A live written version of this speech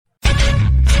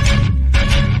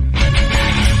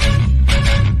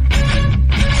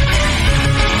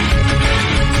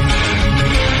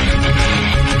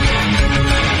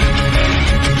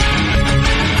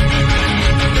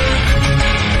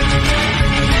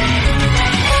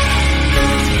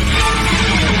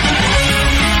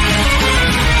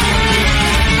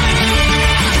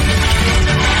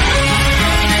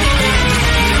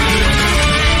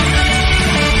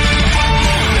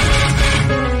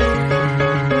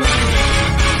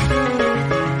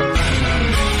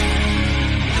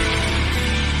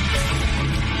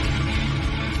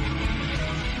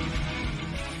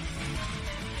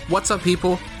What's up,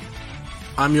 people?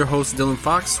 I'm your host, Dylan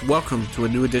Fox. Welcome to a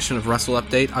new edition of Wrestle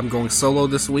Update. I'm going solo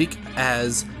this week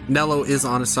as Nello is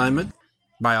on assignment.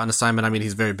 By on assignment, I mean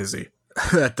he's very busy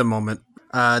at the moment.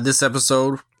 This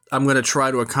episode, I'm going to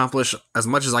try to accomplish as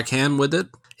much as I can with it.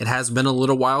 It has been a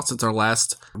little while since our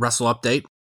last Wrestle Update.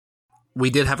 We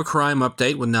did have a crime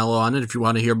update with Nello on it. If you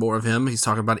want to hear more of him, he's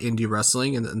talking about indie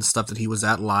wrestling and stuff that he was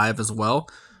at live as well.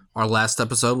 Our last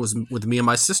episode was with me and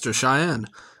my sister, Cheyenne.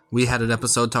 We had an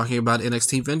episode talking about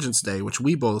NXT Vengeance Day, which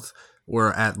we both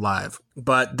were at live.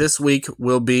 But this week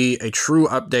will be a true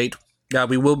update.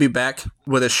 We will be back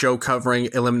with a show covering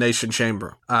Elimination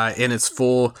Chamber in its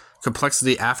full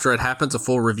complexity after it happens, a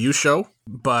full review show.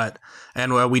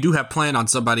 And we do have planned on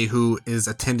somebody who is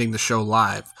attending the show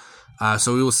live.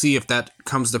 So we will see if that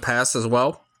comes to pass as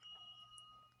well.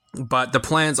 But the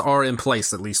plans are in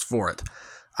place, at least for it.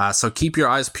 So keep your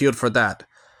eyes peeled for that.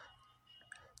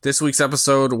 This week's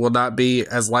episode will not be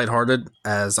as lighthearted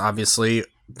as, obviously,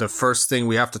 the first thing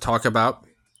we have to talk about.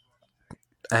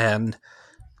 And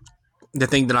the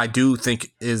thing that I do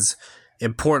think is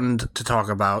important to talk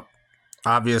about,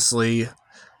 obviously,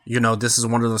 you know, this is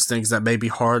one of those things that may be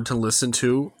hard to listen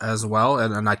to as well.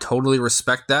 And I totally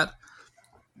respect that.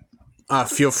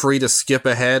 Feel free to skip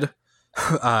ahead,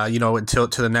 until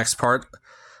to the next part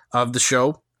of the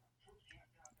show,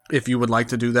 if you would like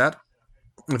to do that.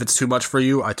 If it's too much for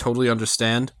you, I totally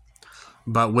understand.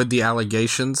 But with the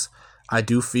allegations, I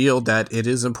do feel that it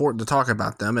is important to talk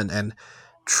about them and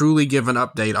truly give an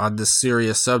update on this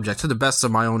serious subject to the best of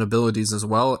my own abilities as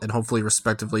well, and hopefully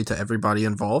respectively to everybody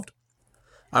involved.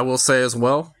 I will say as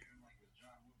well,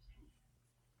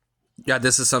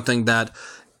 this is something that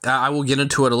I will get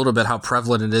into it a little bit, how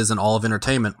prevalent it is in all of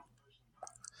entertainment,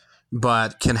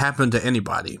 but can happen to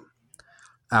anybody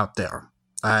out there.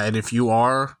 And if you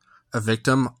are a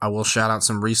victim, I will shout out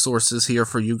some resources here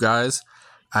for you guys.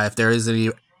 If there is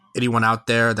anyone out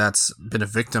there that's been a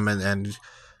victim and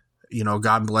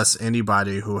God bless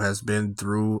anybody who has been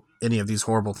through any of these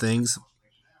horrible things.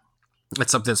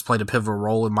 It's something that's played a pivotal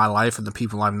role in my life and the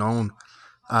people I've known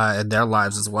in their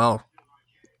lives as well.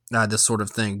 This sort of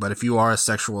thing. But if you are a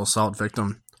sexual assault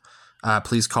victim,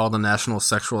 please call the National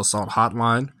Sexual Assault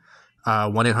Hotline,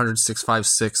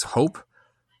 1-800-656-HOPE.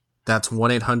 That's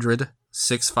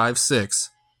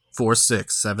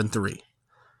 1-800-656-4673.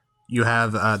 You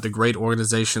have the great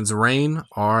organizations RAINN,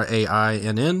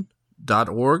 RAINN.org,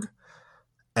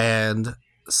 and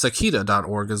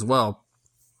Sakita.org as well,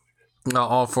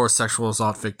 all for sexual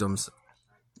assault victims,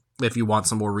 if you want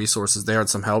some more resources there and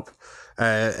some help.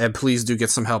 And please do get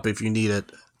some help if you need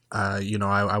it.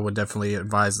 I would definitely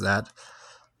advise that.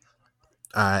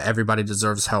 Everybody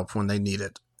deserves help when they need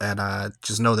it. And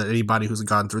just know that anybody who's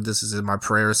gone through this is in my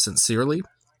prayers sincerely.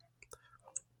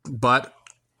 But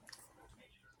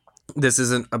this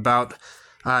isn't about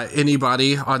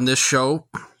anybody on this show.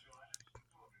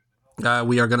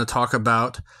 We are going to talk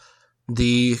about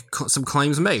some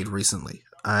claims made recently.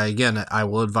 Again, I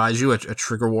will advise you a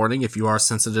trigger warning if you are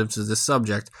sensitive to this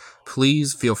subject.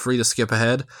 Please feel free to skip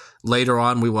ahead. Later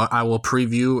on, I will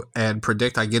preview and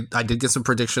predict. I did get some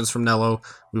predictions from Nello.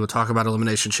 We will talk about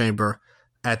Elimination Chamber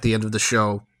at the end of the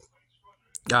show,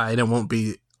 and it won't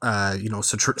be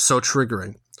so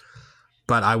triggering.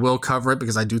 But I will cover it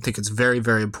because I do think it's very,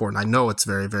 very important. I know it's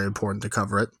very, very important to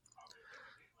cover it.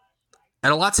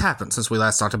 And a lot's happened since we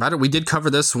last talked about it. We did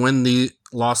cover this when the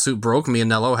lawsuit broke. Me and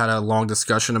Nello had a long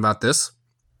discussion about this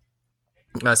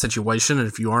situation. And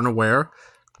if you aren't aware,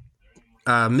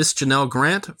 Miss Janelle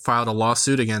Grant filed a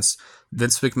lawsuit against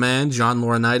Vince McMahon, John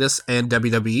Laurinaitis, and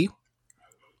WWE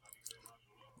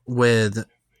with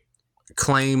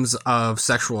claims of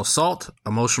sexual assault,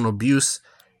 emotional abuse,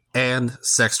 and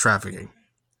sex trafficking.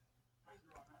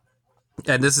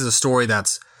 And this is a story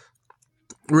that's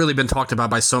really been talked about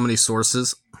by so many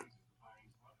sources.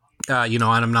 And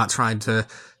I'm not trying to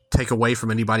take away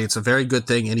from anybody. It's a very good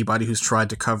thing. Anybody who's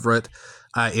tried to cover it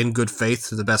in good faith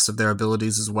to the best of their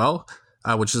abilities as well,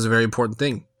 which is a very important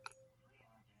thing.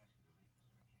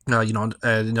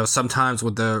 Sometimes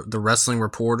with the wrestling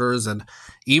reporters and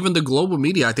even the global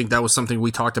media, I think that was something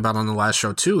we talked about on the last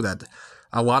show too, that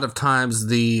a lot of times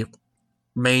the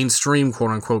mainstream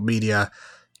quote unquote media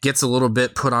gets a little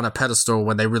bit put on a pedestal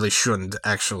when they really shouldn't,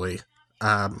 actually,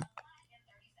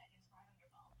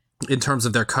 in terms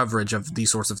of their coverage of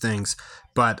these sorts of things.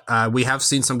 But we have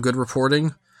seen some good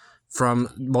reporting from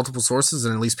multiple sources,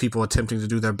 and at least people attempting to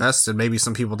do their best, and maybe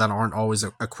some people that aren't always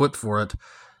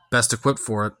best equipped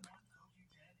for it.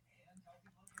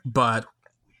 But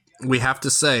we have to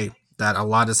say that a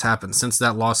lot has happened since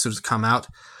that lawsuit has come out.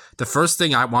 The first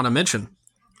thing I want to mention,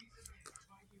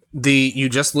 you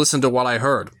just listened to what I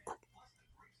heard.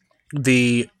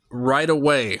 right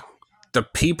away, the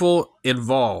people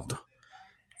involved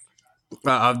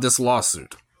of this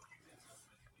lawsuit,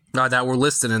 that were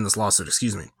listed in this lawsuit,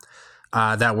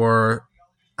 that were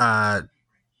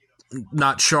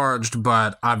not charged,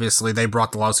 but obviously they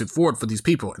brought the lawsuit forward for these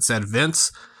people. It said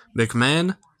Vince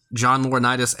McMahon, John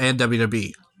Laurinaitis, and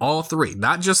WWE. All three,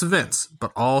 not just Vince,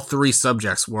 but all three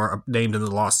subjects were named in the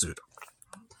lawsuit.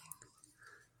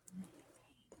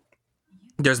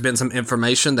 There's been some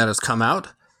information that has come out,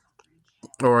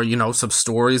 or, some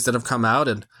stories that have come out,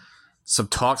 and some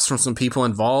talks from some people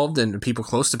involved and people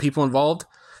close to people involved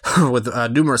with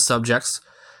numerous subjects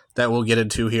that we'll get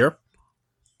into here.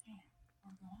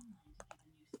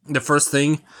 The first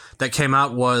thing that came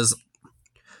out was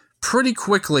pretty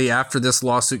quickly after this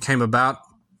lawsuit came about,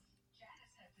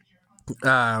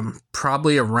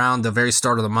 probably around the very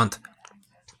start of the month.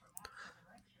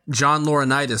 John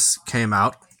Laurinaitis came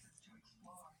out.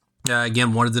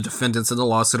 Again, one of the defendants in the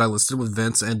lawsuit I listed with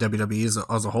Vince and WWE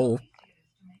as a whole.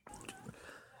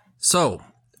 So,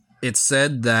 it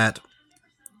said that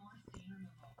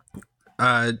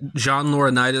John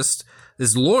Laurinaitis,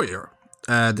 his lawyer,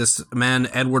 this man,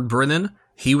 Edward Brennan,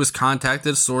 he was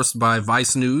contacted, sourced by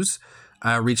Vice News,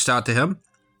 reached out to him,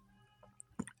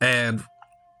 and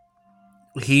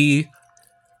he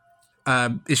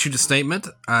issued a statement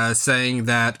saying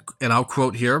that, and I'll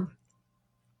quote here,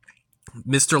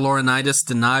 Mr. Laurinaitis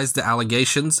denies the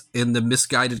allegations in the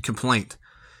misguided complaint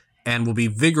and will be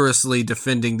vigorously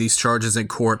defending these charges in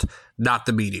court, not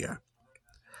the media.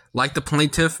 Like the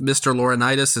plaintiff, Mr.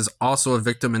 Laurinaitis is also a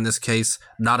victim in this case,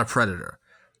 not a predator.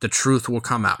 The truth will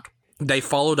come out. They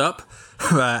followed up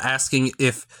asking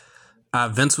if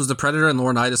Vince was the predator and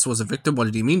Laurinaitis was a victim. What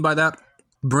did he mean by that?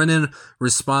 Brennan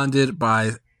responded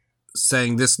by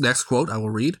saying this next quote, I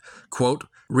will read, quote,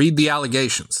 read the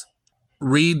allegations.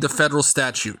 Read the federal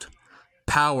statute.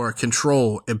 Power,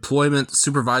 control, employment,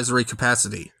 supervisory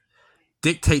capacity.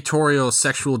 Dictatorial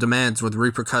sexual demands with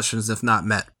repercussions if not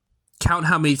met. Count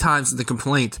how many times in the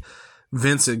complaint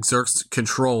Vince exerts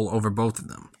control over both of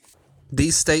them.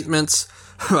 These statements,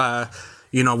 were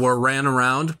ran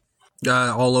around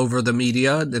all over the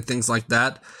media and things like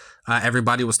that.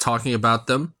 Everybody was talking about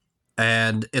them.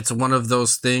 And it's one of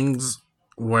those things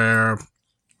where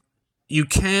you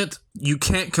can't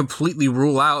completely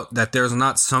rule out that there's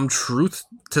not some truth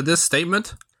to this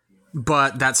statement,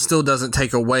 but that still doesn't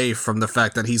take away from the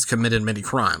fact that he's committed many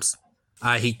crimes.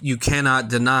 You cannot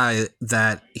deny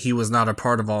that he was not a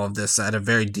part of all of this at a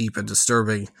very deep and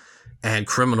disturbing and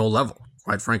criminal level,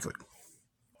 quite frankly.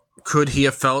 Could he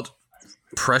have felt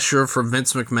pressure from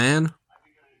Vince McMahon?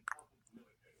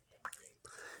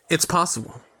 It's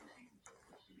possible.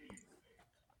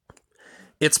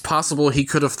 It's possible he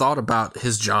could have thought about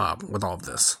his job with all of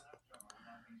this.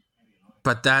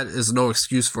 But that is no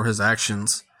excuse for his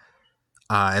actions.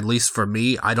 At least for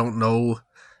me, I don't know.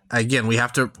 Again, we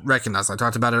have to recognize, I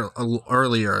talked about it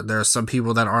earlier, there are some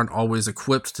people that aren't always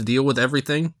equipped to deal with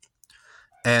everything.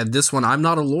 And this one, I'm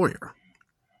not a lawyer.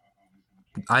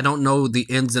 I don't know the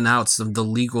ins and outs of the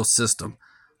legal system.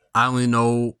 I only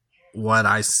know what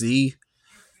I see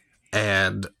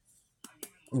and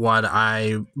what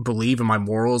I believe in my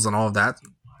morals and all of that.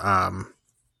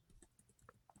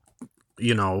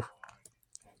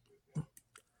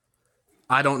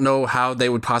 I don't know how they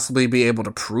would possibly be able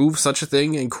to prove such a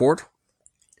thing in court.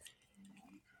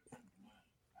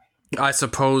 I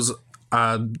suppose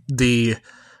the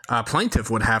plaintiff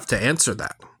would have to answer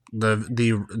that.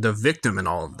 The victim in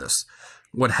all of this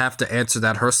would have to answer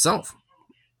that herself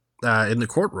in the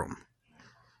courtroom.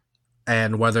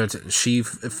 And whether she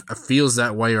feels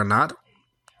that way or not,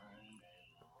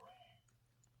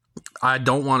 I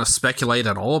don't want to speculate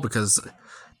at all because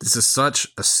this is such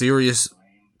a serious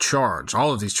charge.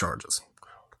 All of these charges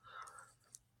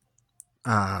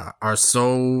are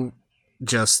so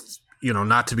just,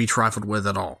 not to be trifled with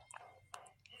at all.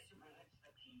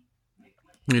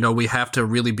 We have to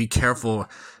really be careful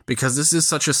because this is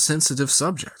such a sensitive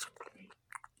subject.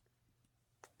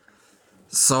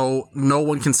 So no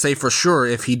one can say for sure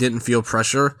if he didn't feel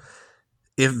pressure,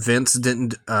 if Vince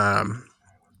didn't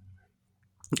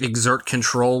exert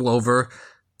control over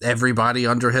everybody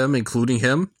under him, including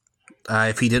him,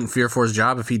 if he didn't fear for his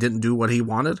job, if he didn't do what he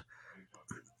wanted.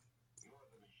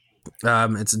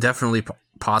 It's definitely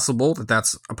possible that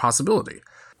that's a possibility.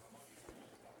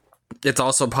 It's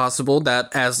also possible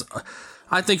that, as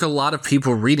I think a lot of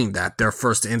people reading that, their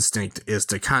first instinct is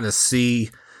to kind of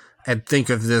see and think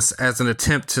of this as an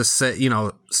attempt to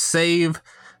save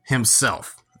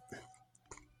himself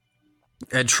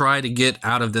and try to get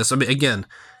out of this. I mean, again,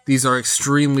 these are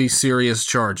extremely serious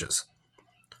charges.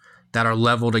 that are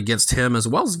leveled against him as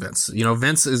well as Vince.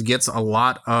 Vince gets a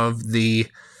lot of the,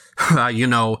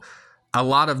 a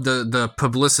lot of the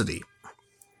publicity.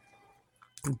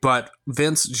 But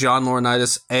Vince, John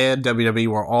Laurinaitis, and WWE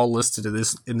were all listed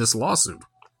in this lawsuit.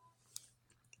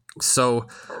 So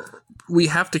we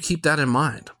have to keep that in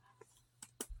mind,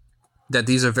 that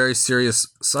these are very serious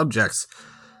subjects.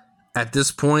 At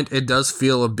this point, it does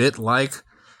feel a bit like,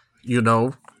 you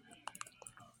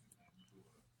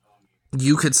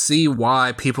could see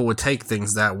why people would take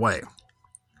things that way.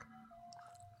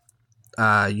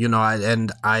 I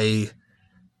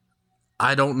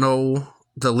don't know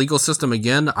the legal system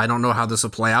again. I don't know how this will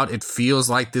play out. It feels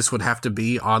like this would have to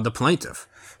be on the plaintiff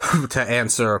to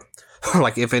answer,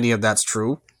 like, if any of that's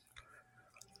true.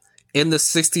 In the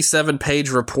 67-page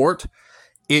report,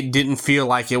 it didn't feel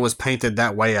like it was painted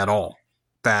that way at all.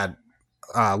 That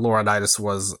Laurinaitis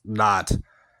was not,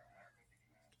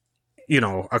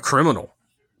 a criminal,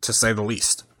 to say the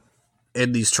least,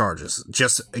 in these charges.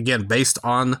 Just, again, based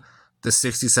on the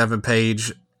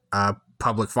 67-page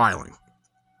public filing.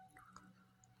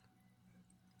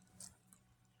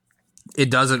 It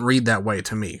doesn't read that way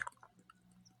to me.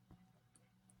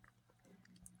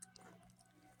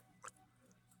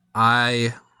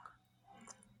 I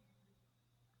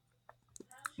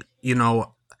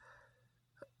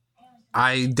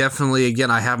definitely,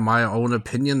 again, I have my own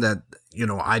opinion that,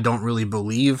 I don't really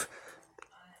believe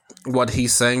what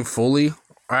he's saying fully.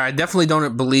 I definitely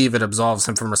don't believe it absolves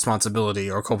him from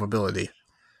responsibility or culpability.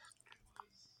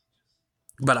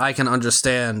 But I can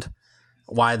understand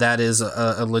why that is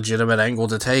a legitimate angle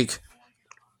to take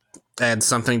and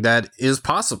something that is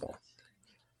possible.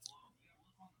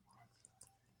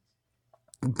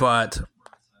 But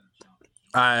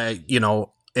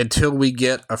until we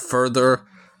get a further,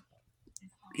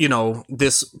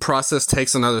 this process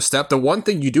takes another step. The one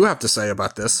thing you do have to say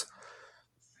about this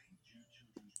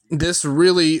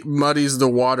really muddies the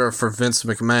water for Vince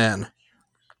McMahon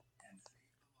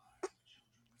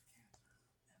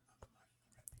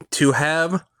to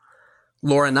have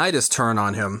Laurinaitis turn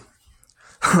on him,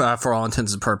 for all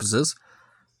intents and purposes.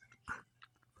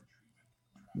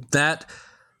 That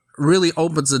really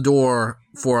opens the door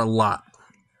for a lot.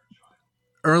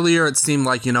 Earlier, it seemed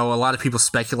like, a lot of people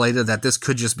speculated that this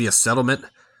could just be a settlement,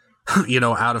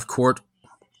 out of court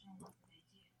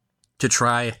to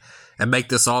try and make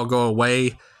this all go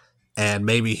away, and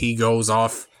maybe he goes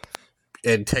off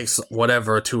and takes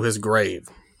whatever to his grave.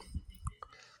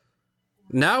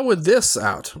 Now with this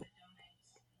out,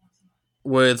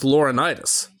 with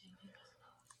Laurinaitis,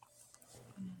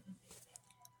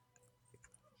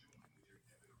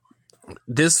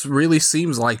 this really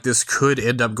seems like this could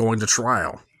end up going to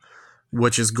trial,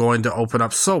 which is going to open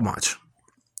up so much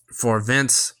for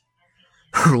Vince,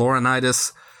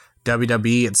 Laurinaitis,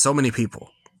 WWE, and so many people.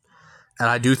 And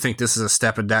I do think this is a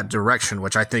step in that direction,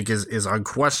 which I think is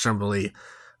unquestionably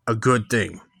a good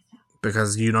thing.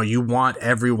 Because, you want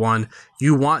everyone,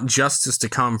 you want justice to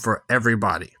come for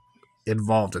everybody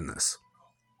involved in this.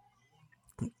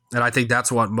 And I think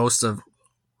that's what most of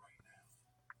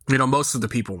the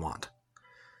people want.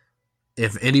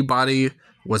 If anybody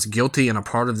was guilty and a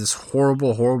part of this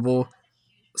horrible, horrible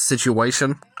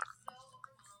situation,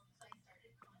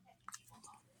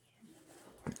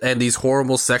 and these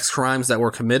horrible sex crimes that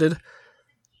were committed,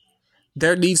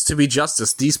 there needs to be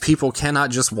justice. These people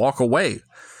cannot just walk away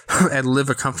and live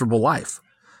a comfortable life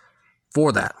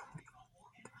for that.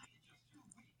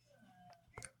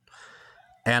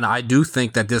 And I do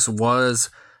think that this was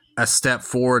a step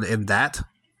forward in that.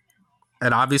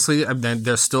 And obviously,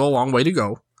 there's still a long way to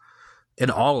go in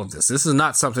all of this. This is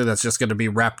not something that's just going to be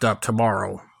wrapped up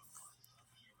tomorrow.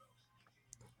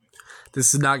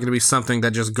 This is not going to be something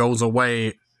that just goes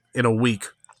away in a week.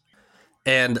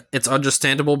 And it's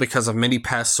understandable because of many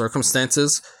past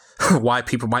circumstances why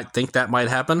people might think that might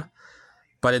happen.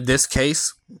 But in this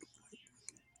case,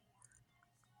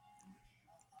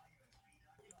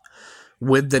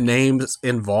 with the names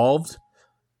involved,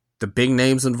 the big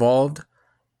names involved,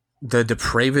 the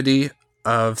depravity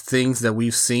of things that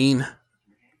we've seen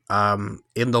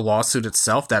in the lawsuit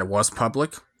itself that was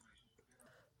public,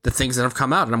 the things that have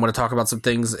come out, and I'm going to talk about some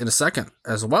things in a second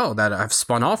as well that have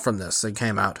spun off from this and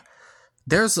came out.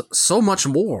 There's so much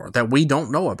more that we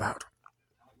don't know about.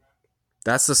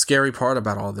 That's the scary part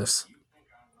about all this,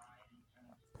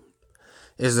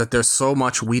 is that there's so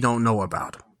much we don't know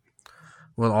about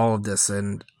with all of this,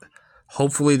 and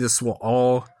hopefully this will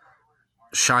all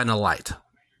shine a light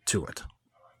to it.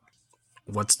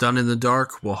 What's done in the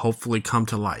dark will hopefully come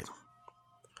to light.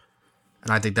 And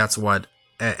I think that's what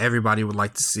everybody would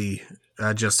like to see,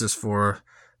 justice for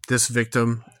this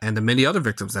victim and the many other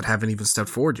victims that haven't even stepped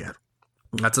forward yet.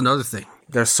 That's another thing.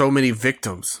 There's so many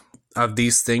victims of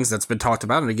these things that's been talked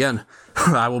about. And again,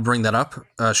 I will bring that up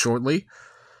shortly.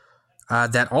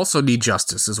 That also need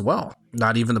justice as well.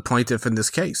 Not even the plaintiff in this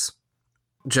case.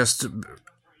 Just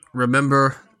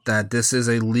remember that this is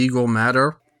a legal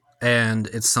matter and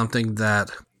it's something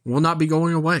that will not be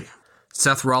going away.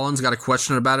 Seth Rollins got a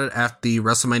question about it at the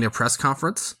WrestleMania press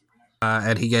conference,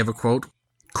 and he gave a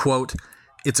quote,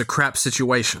 "It's a crap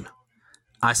situation.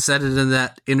 I said it in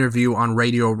that interview on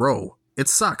Radio Row. It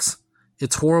sucks.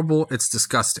 It's horrible. It's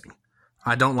disgusting.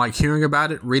 I don't like hearing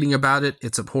about it, reading about it.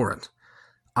 It's abhorrent.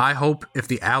 I hope if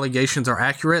the allegations are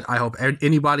accurate, I hope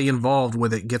anybody involved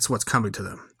with it gets what's coming to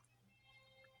them.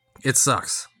 It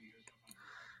sucks.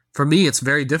 For me, it's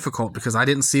very difficult because I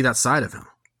didn't see that side of him.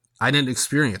 I didn't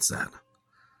experience that.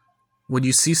 When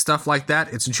you see stuff like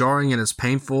that, it's jarring and it's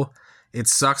painful. It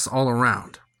sucks all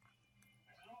around.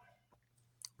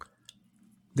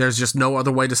 There's just no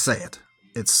other way to say it.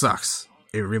 It sucks.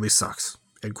 It really sucks."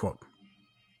 End quote.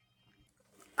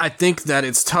 I think that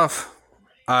it's tough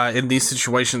in these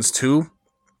situations too,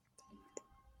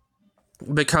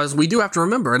 because we do have to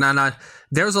remember, and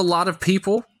there's a lot of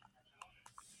people,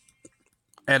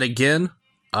 and again,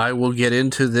 I will get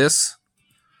into this.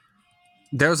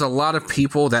 There's a lot of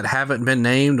people that haven't been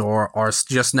named or are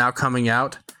just now coming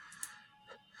out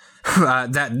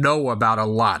that know about a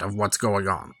lot of what's going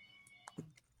on.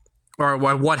 Or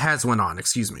what has went on,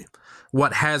 excuse me.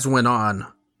 What has went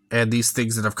on and these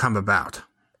things that have come about.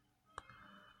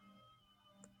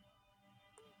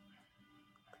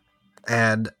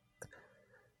 And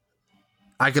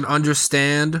I can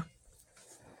understand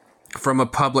from a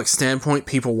public standpoint,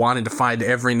 people wanting to find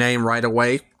every name right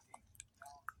away.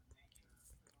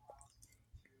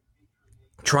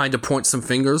 Trying to point some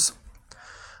fingers.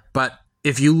 But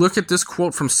if you look at this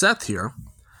quote from Seth here,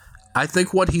 I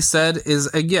think what he said is,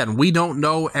 again, we don't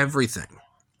know everything.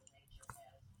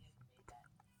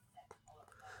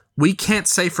 We can't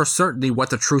say for certainty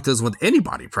what the truth is with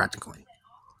anybody, practically.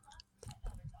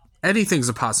 Anything's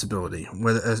a possibility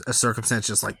with a circumstance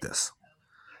just like this.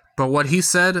 But what he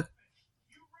said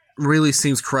really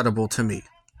seems credible to me.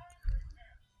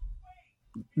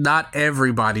 Not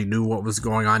everybody knew what was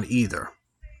going on either.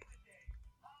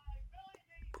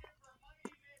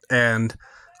 And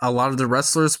a lot of the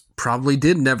wrestlers probably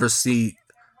did never see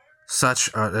such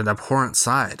an abhorrent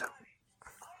side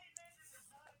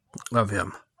of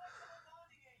him.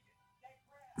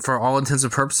 For all intents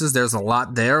and purposes, there's a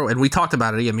lot there. And we talked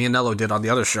about it again. Me and Nello did on the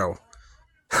other show.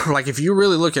 Like, if you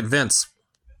really look at Vince,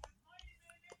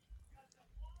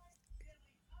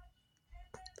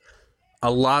 a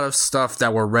lot of stuff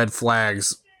that were red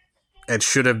flags and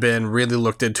should have been really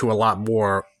looked into a lot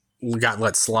more got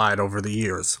let slide over the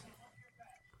years.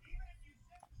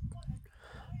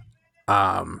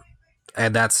 And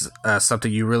that's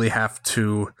something you really have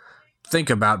to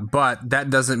think about. But that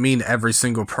doesn't mean every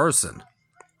single person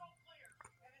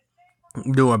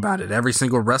knew about it. Every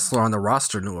single wrestler on the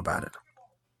roster knew about it.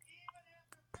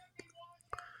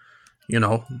 You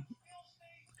know?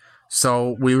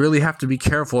 So we really have to be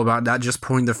careful about not just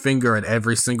pointing the finger at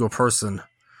every single person,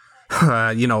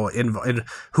 in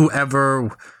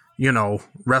whoever,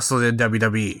 wrestled in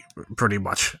WWE, pretty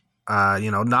much.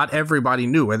 Not everybody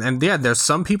knew. And yeah, there's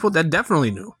some people that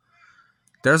definitely knew.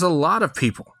 There's a lot of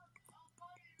people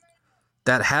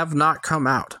that have not come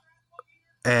out.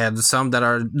 And some that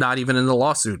are not even in the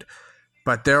lawsuit.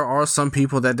 But there are some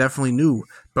people that definitely knew.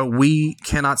 But we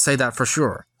cannot say that for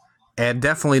sure. And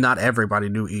definitely not everybody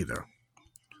knew either.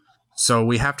 So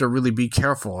we have to really be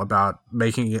careful about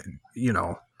making it,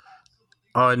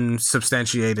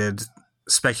 unsubstantiated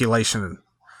speculation.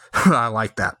 I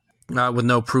like that. With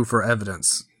no proof or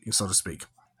evidence, so to speak.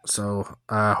 So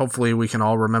hopefully we can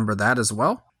all remember that as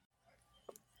well.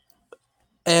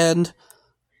 And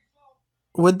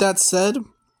with that said,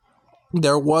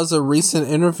 there was a recent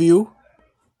interview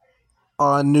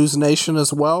on News Nation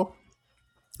as well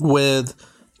with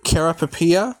Cara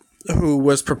Papilla, who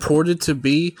was purported to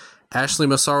be Ashley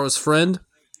Massaro's friend.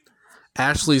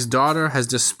 Ashley's daughter has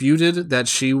disputed that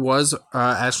she was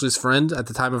Ashley's friend at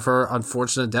the time of her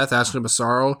unfortunate death. Ashley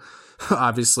Massaro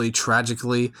obviously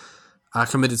tragically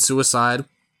committed suicide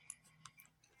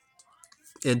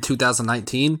in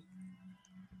 2019.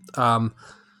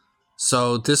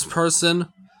 So this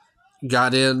person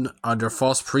got in under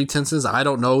false pretenses. I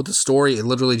don't know the story. It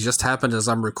literally just happened as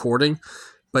I'm recording.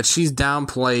 But she's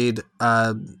downplayed,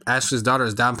 Ashley's daughter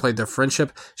has downplayed their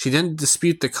friendship. She didn't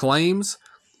dispute the claims,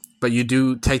 but you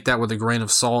do take that with a grain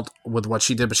of salt with what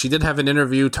she did. But she did have an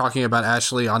interview talking about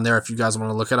Ashley on there if you guys want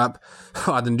to look it up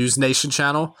on the News Nation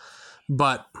channel.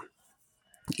 But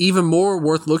even more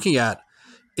worth looking at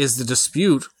is the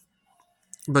dispute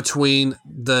between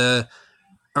the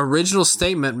original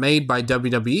statement made by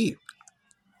WWE.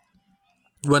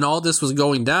 When all this was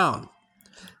going down,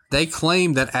 they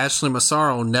claimed that Ashley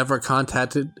Massaro never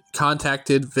contacted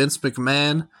Vince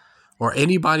McMahon or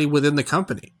anybody within the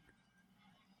company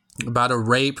about a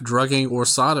rape, drugging, or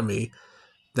sodomy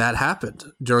that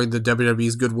happened during the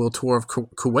WWE's Goodwill Tour of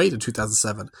Kuwait in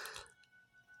 2007.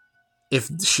 If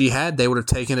she had, they would have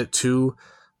taken it to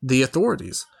the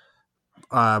authorities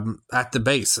at the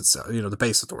base itself, the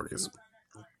base authorities.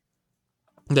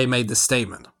 They made this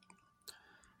statement.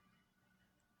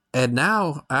 And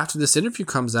now, after this interview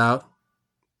comes out,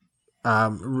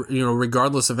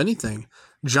 regardless of anything,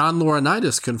 John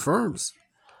Laurinaitis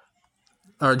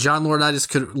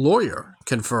lawyer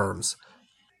confirms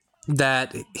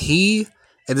that he,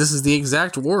 and this is the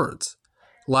exact words,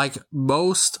 like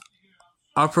most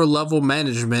upper-level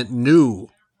management knew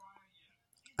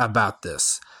about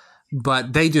this,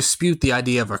 but they dispute the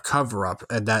idea of a cover-up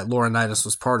and that Laurinaitis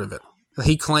was part of it.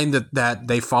 He claimed that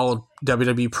they followed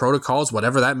WWE protocols,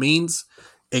 whatever that means.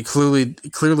 It clearly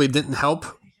didn't help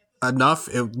enough.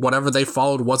 Whatever they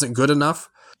followed wasn't good enough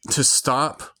to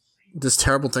stop this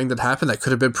terrible thing that happened that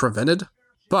could have been prevented.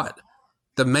 But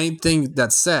the main thing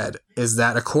that's said is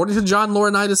that according to John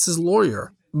Laurinaitis'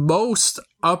 lawyer, most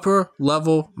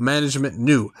upper-level management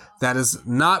knew. That is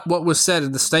not what was said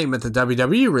in the statement that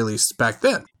WWE released back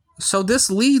then. So this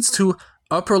leads to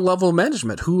upper-level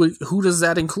management. Who does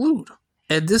that include?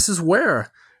 And this is where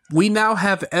we now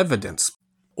have evidence,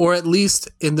 or at least,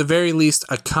 in the very least,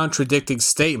 a contradicting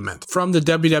statement from the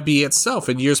WWE itself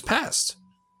in years past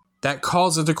that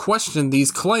calls into question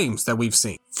these claims that we've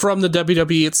seen from the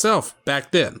WWE itself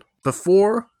back then.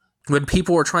 Before, when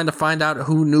people were trying to find out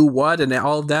who knew what and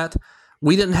all of that,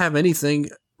 we didn't have anything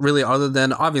really other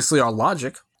than, obviously, our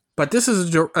logic. But this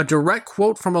is a direct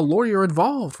quote from a lawyer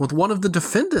involved with one of the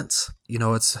defendants.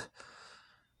 It's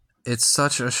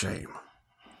such a shame.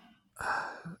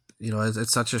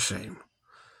 It's such a shame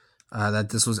that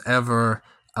this was ever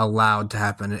allowed to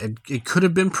happen. It could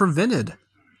have been prevented.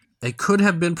 It could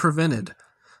have been prevented.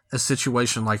 A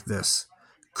situation like this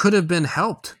could have been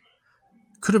helped.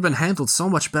 Could have been handled so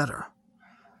much better.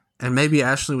 And maybe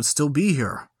Ashley would still be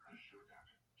here.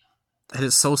 And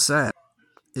it's so sad.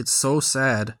 It's so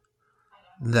sad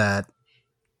that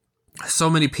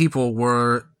so many people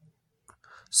were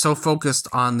so focused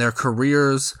on their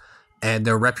careers and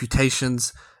their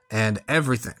reputations and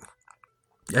everything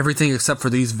except for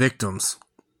these victims.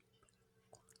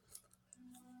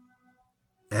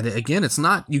 And again, it's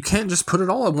not, you can't just put it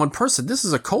all on one person. This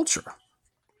is a culture.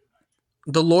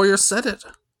 The lawyer said it.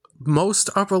 Most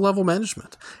upper level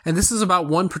management. And this is about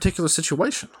one particular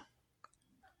situation.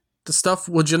 The stuff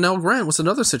with Janelle Grant was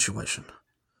another situation.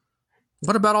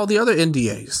 What about all the other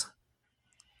NDAs?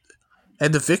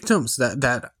 And the victims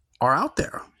that are out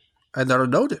there and that are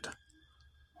noted?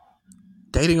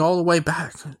 Dating all the way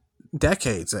back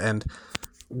decades. And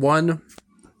one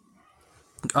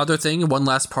other thing, one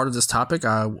last part of this topic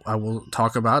I will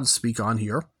talk about and speak on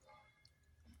here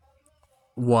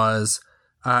was,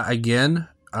 again,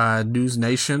 News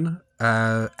Nation,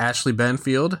 Ashley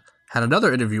Banfield had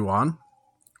another interview on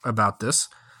about this,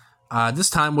 this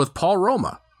time with Paul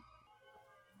Roma,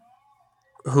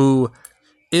 who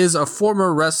is a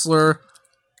former wrestler.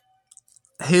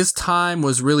 His time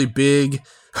was really big,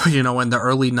 in the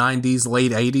early 90s,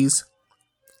 late 80s.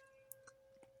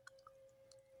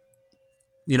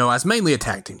 As mainly a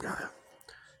tag team guy.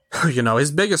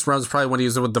 His biggest run was probably when he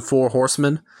was with the Four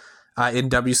Horsemen in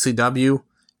WCW.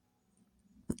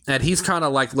 And he's kind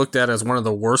of looked at as one of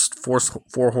the worst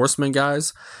Four Horsemen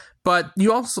guys. But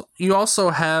you also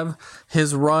have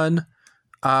his run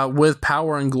with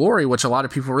Power and Glory, which a lot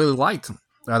of people really liked.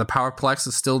 The Powerplex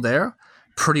is still there.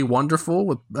 Pretty Wonderful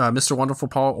with Mr. Wonderful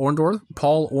Paul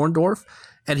Orndorff.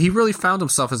 And he really found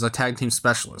himself as a tag team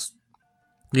specialist.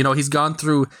 He's gone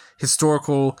through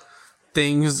historical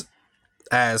things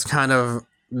as kind of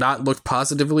not looked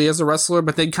positively as a wrestler,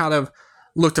 but then kind of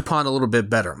looked upon a little bit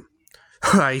better.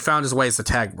 He found his way as a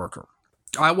tag worker.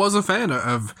 I was a fan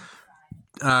of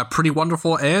Pretty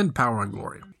Wonderful and Power and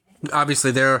Glory.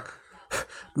 Obviously,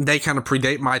 they kind of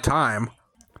predate my time.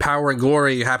 Power and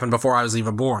Glory happened before I was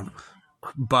even born.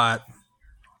 But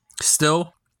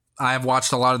still, I have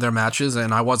watched a lot of their matches,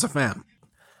 and I was a fan.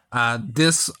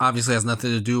 This obviously has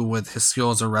nothing to do with his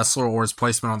skill as a wrestler or his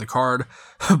placement on the card,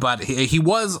 but he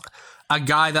was a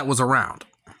guy that was around,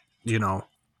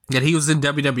 Yet he was in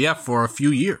WWF for a few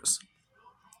years,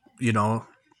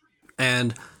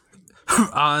 And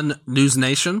on News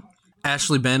Nation,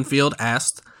 Ashley Banfield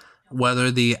asked whether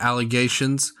the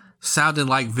allegations sounded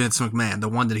like Vince McMahon, the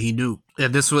one that he knew. Yeah,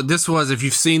 this was if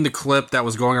you've seen the clip that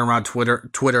was going around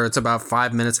Twitter, it's about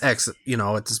 5 minutes at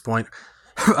this point.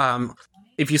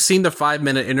 If you've seen the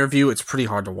 5-minute interview, it's pretty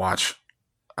hard to watch.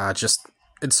 Just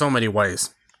in so many ways.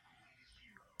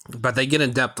 But they get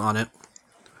in depth on it.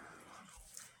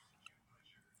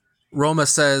 Roma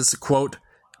says, quote,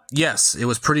 "Yes, it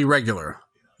was pretty regular.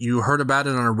 You heard about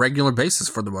it on a regular basis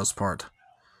for the most part.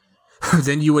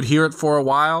 Then you would hear it for a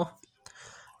while.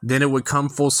 Then it would come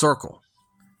full circle.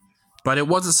 But it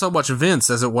wasn't so much Vince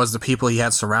as it was the people he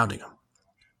had surrounding him.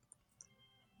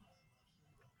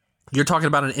 You're talking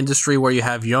about an industry where you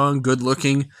have young,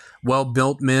 good-looking,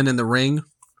 well-built men in the ring,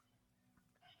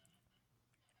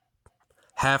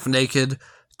 half naked,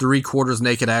 3/4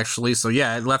 naked actually, so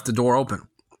yeah, it left the door open.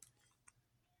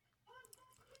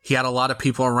 He had a lot of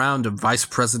people around him, vice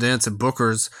presidents and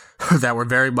bookers, that were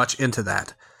very much into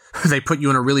that. They put you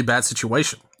in a really bad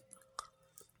situation.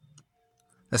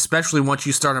 Especially once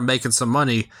you started making some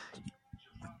money,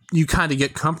 you kind of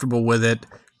get comfortable with it,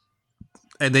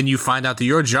 and then you find out that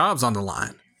your job's on the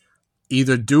line.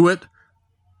 Either do it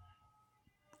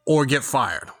or get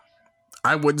fired.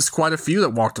 I witnessed quite a few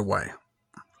that walked away.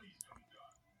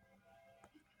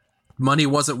 Money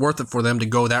wasn't worth it for them to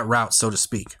go that route, so to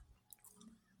speak.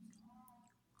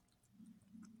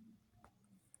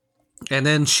 And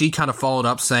then she kind of followed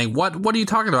up saying, what are you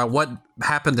talking about? What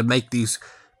happened to make these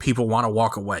people want to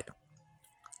walk away?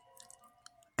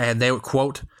 And they would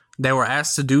quote, "They were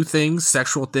asked to do things,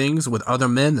 sexual things with other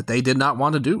men that they did not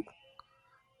want to do.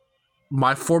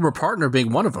 My former partner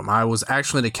being one of them. I was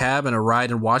actually in a cab in a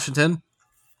ride in Washington,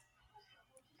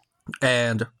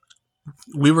 and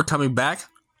we were coming back,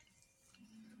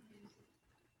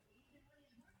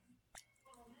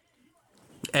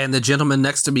 and the gentleman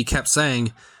next to me kept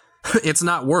saying, 'It's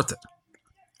not worth it.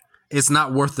 It's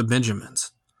not worth the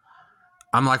Benjamins.'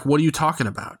 I'm like, 'What are you talking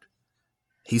about?'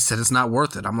 He said, 'It's not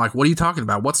worth it.' I'm like, 'What are you talking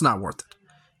about? What's not worth it?'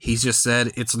 He just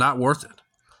said, 'It's not worth it.'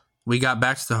 We got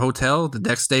back to the hotel. The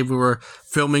next day we were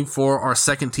filming for our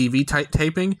second TV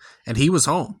taping, and he was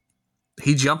home.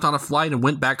 He jumped on a flight and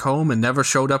went back home and never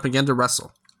showed up again to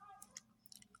wrestle.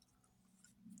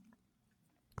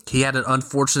 He had an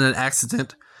unfortunate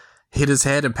accident, hit his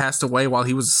head, and passed away while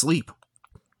he was asleep."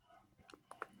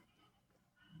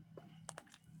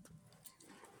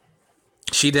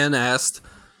 She then asked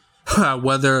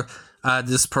whether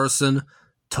this person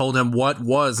told him what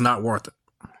was not worth it.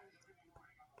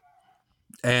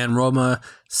 And Roma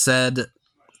said,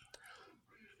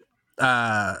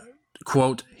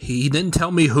 quote, "He didn't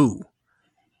tell me who.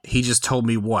 He just told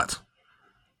me what.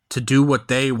 To do what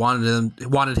they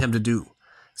wanted him to do.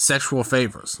 Sexual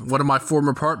favors. One of my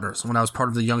former partners when I was part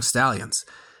of the Young Stallions.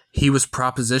 He was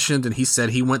propositioned, and he said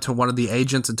he went to one of the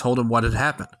agents and told him what had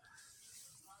happened.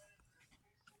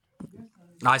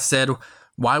 I said,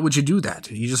 'Why would you do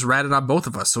that? You just ratted on both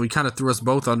of us.' So he kind of threw us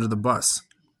both under the bus."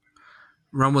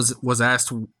 Roma was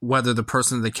asked whether the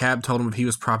person in the cab told him if he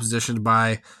was propositioned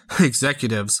by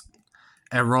executives.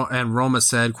 And Roma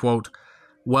said, quote,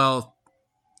 "Well,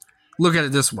 look at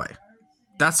it this way.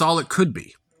 That's all it could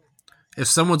be. If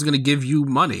someone's going to give you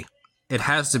money, it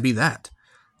has to be that.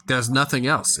 There's nothing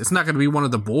else. It's not going to be one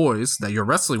of the boys that you're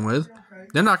wrestling with.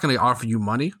 They're not going to offer you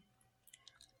money.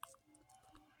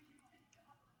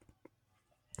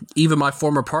 Even my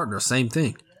former partner, same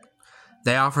thing.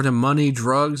 They offered him money,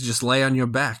 drugs, just lay on your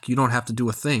back. You don't have to do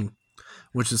a thing,"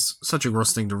 which is such a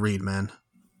gross thing to read, man.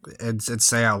 And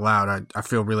say out loud. I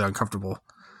feel really uncomfortable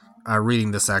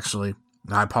reading this, actually.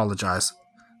 I apologize.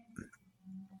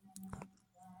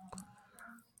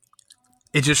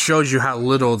 It just shows you how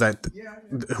little that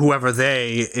whoever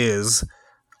they is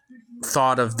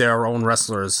thought of their own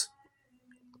wrestlers.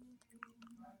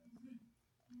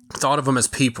 Thought of them as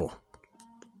people.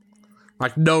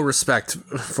 Like, no respect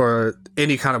for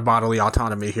any kind of bodily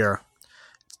autonomy here.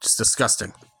 Just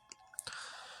disgusting.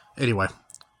 Anyway.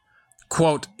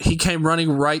 Quote, "He came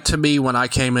running right to me when I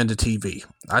came into TV.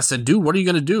 I said, 'Dude, what are you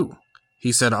going to do?'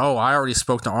 He said, 'Oh, I already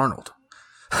spoke to Arnold.'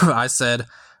 I said,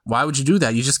 'Why would you do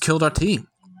that? You just killed our team.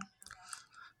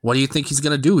 What do you think he's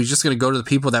going to do? He's just going to go to the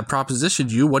people that propositioned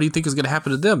you. What do you think is going to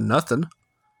happen to them? Nothing.'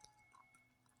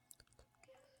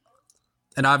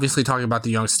 And obviously talking about the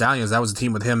Young Stallions, that was a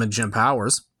team with him and Jim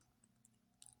Powers.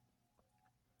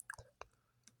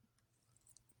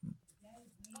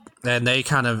 And they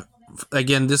kind of,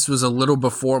 again, this was a little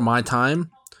before my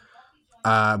time,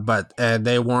 but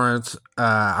they weren't,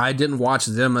 I didn't watch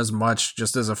them as much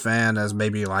just as a fan as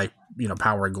maybe like,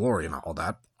 Power and Glory and all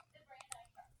that.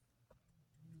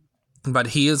 But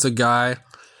he is a guy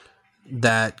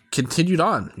that continued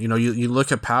on. You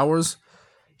look at Powers,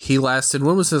 He lasted,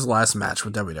 when was his last match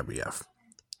with WWF?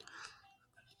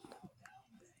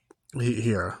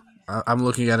 Here. I'm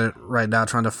looking at it right now,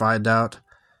 trying to find out.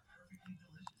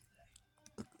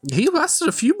 He lasted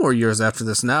a few more years after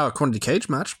this now, according to Cage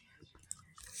Match.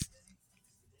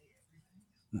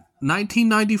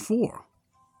 1994.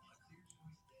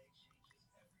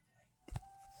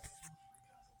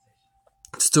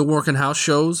 Still working house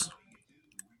shows.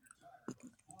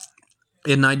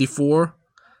 In 94,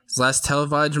 his last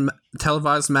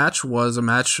televised match was a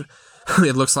match,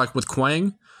 it looks like, with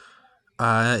Quang.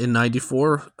 In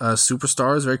 94,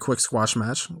 Superstars, very quick squash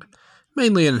match.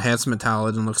 Mainly an enhancement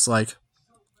talent, and looks like,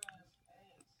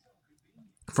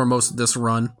 for most of this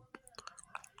run.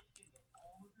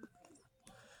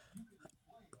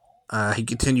 He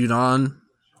continued on.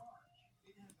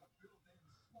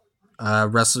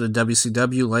 Wrestled at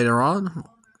WCW later on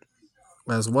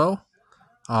as well.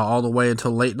 All the way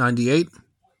until late 98.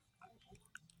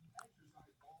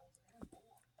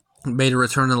 Made a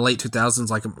return in the late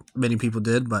 2000s like many people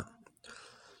did, but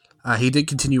he did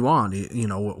continue on,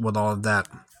 with all of that.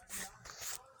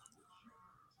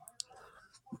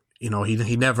 He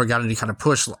never got any kind of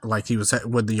push like he was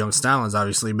with the Young Stallions,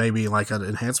 obviously. Maybe like an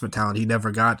enhancement talent. He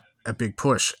never got a big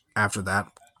push after that.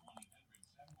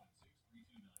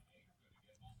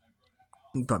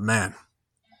 But man,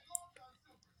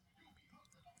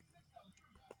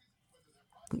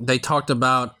 they talked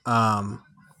about,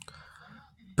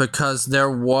 because there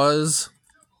was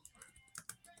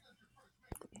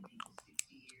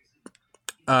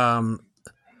a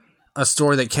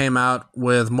story that came out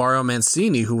with Mario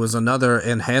Mancini, who was another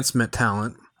enhancement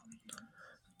talent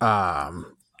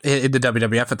in the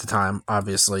WWF at the time,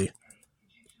 obviously.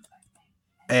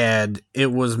 And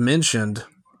it was mentioned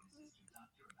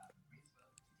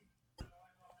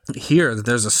here that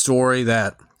there's a story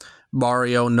that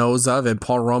Mario knows of, and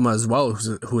Paul Roma as well,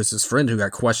 who is his friend, who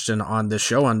got questioned on this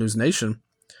show on News Nation,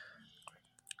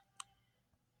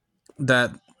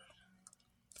 that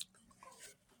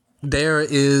there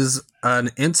is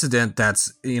an incident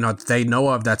that's, they know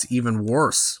of, that's even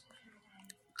worse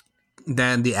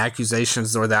than the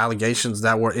accusations or the allegations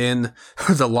that were in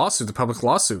the lawsuit, the public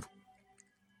lawsuit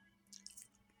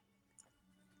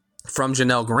from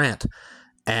Janelle Grant.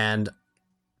 And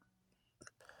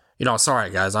sorry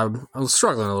guys, I'm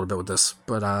struggling a little bit with this,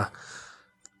 but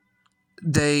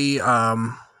they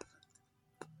talked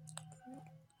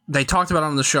about it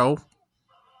on the show,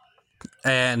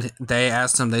 and they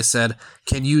asked him. They said,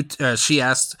 "Can you?" She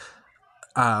asked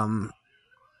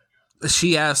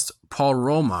Paul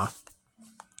Roma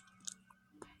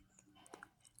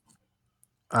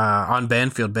on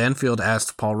Banfield. Banfield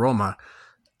asked Paul Roma,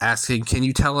 asking, "Can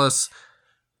you tell us?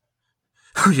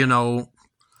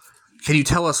 Can you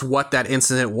tell us what that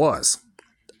incident was?"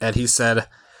 And he said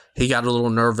he got a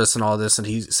little nervous and all this, and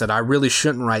he said, "I really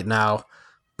shouldn't right now,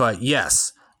 but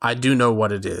yes, I do know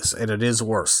what it is, and it is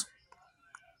worse."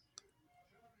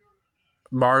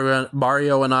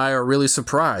 Mario and I are really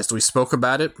surprised. We spoke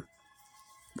about it,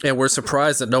 and we're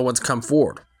surprised that no one's come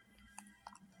forward.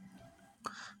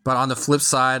 But on the flip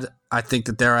side, I think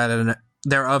that they're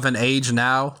of an age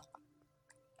now.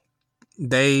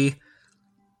 They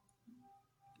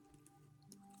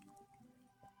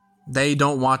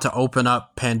don't want to open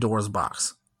up Pandora's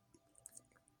box.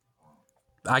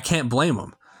 I can't blame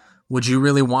them. Would you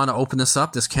really want to open this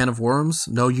up, this can of worms?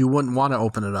 No, you wouldn't want to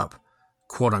open it up.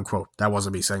 Quote unquote. That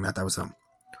wasn't me saying that. That was him.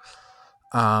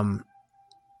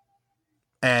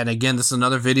 And again, this is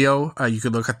another video. You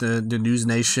could look at the News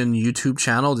Nation YouTube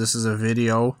channel. This is a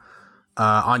video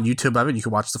on YouTube of it. You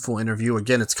can watch the full interview.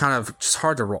 Again, it's kind of just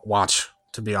hard to watch,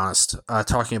 to be honest,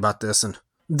 talking about this. And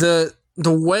the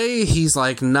way he's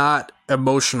like not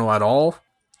emotional at all,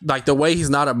 like the way he's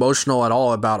not emotional at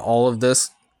all about all of this,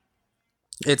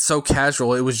 it's so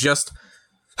casual. It was just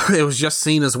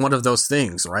seen as one of those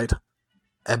things, right?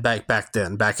 And back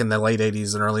then, back in the late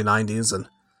 80s and early 90s, and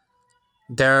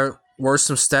there were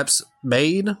some steps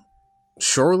made,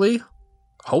 surely,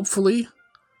 hopefully,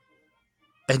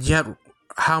 and yet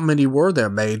how many were there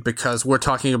made? Because we're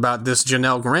talking about this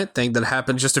Janelle Grant thing that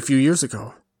happened just a few years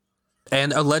ago.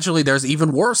 And allegedly there's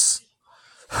even worse.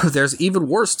 There's even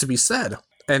worse to be said.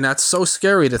 And that's so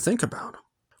scary to think about.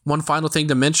 One final thing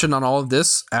to mention on all of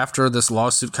this, after this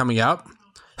lawsuit coming out,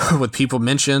 with people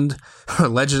mentioned,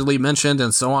 allegedly mentioned,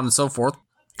 and so on and so forth,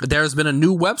 there's been a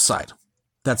new website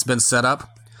that's been set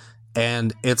up.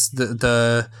 And it's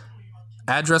the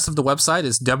address of the website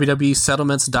is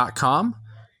www.settlements.com.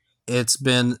 It's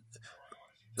been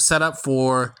set up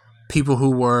for people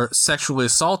who were sexually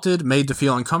assaulted, made to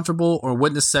feel uncomfortable, or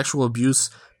witnessed sexual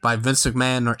abuse by Vince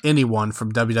McMahon or anyone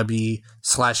from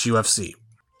WWE/UFC.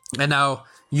 And now,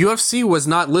 UFC was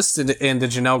not listed in the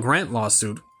Janelle Grant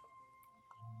lawsuit,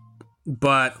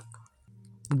 but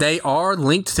they are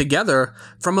linked together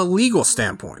from a legal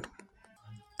standpoint.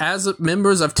 As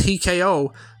members of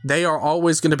TKO, they are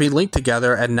always going to be linked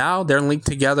together, and now they're linked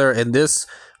together in this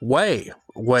way,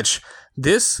 which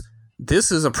this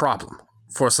is a problem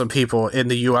for some people in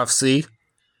the UFC,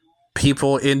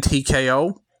 people in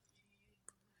TKO,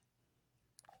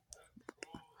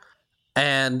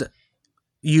 and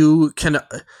you can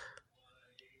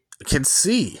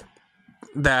see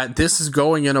that this is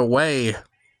going in a way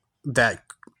that,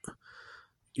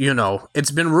 you know, it's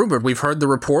been rumored. We've heard the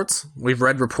reports. We've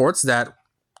read reports that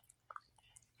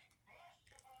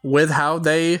with how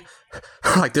they,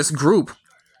 like this group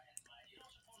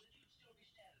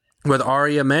with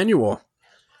Ari Emanuel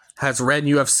has read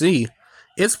UFC,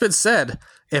 it's been said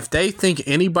if they think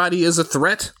anybody is a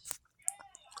threat,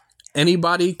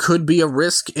 anybody could be a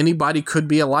risk, anybody could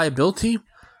be a liability,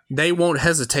 they won't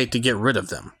hesitate to get rid of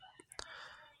them.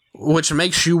 Which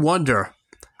makes you wonder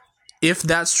if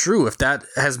that's true, if that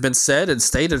has been said and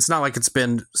stated. It's not like it's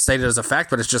been stated as a fact,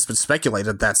 but it's just been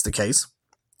speculated that's the case.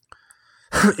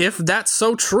 If that's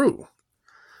so true,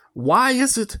 why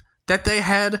is it that they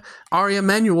had Ari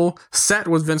Emanuel sat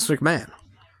with Vince McMahon?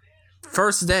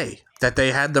 First day that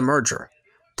they had the merger,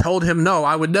 told him, no,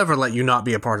 I would never let you not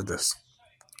be a part of this.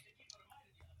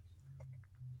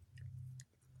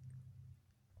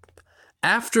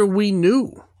 After we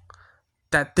knew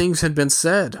that things had been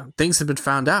said, things had been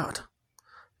found out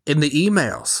in the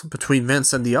emails between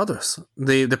Vince and the others,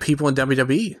 the people in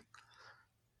WWE.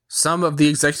 Some of the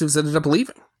executives ended up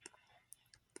leaving.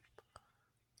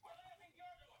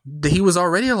 He was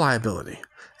already a liability,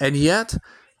 and yet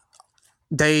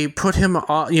they put him,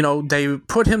 they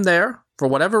put him there for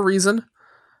whatever reason.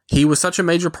 He was such a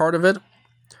major part of it,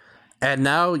 and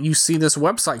now you see this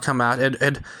website come out,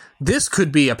 and this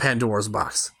could be a Pandora's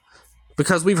box,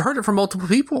 because we've heard it from multiple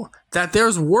people that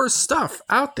there's worse stuff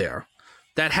out there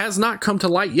that has not come to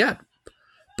light yet.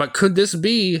 But could this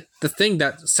be the thing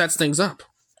that sets things up?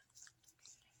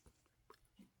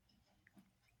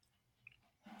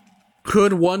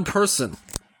 Could one person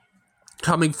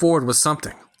coming forward with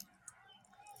something,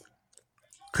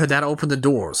 could that open the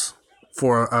doors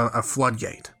for a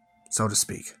floodgate, so to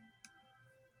speak?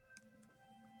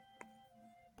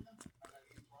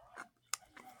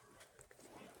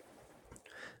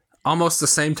 Almost the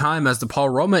same time as the Paul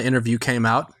Roma interview came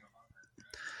out,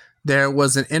 there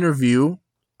was an interview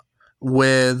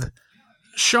with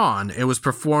Sean. It was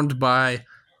performed by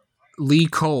Lee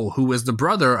Cole, who is the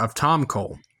brother of Tom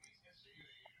Cole,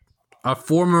 a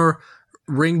former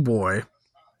ring boy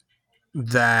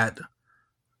that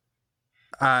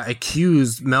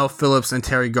accused Mel Phillips and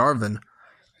Terry Garvin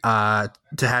to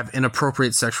have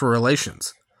inappropriate sexual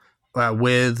relations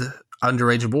with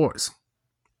underage boys,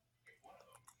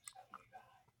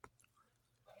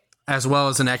 as well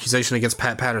as an accusation against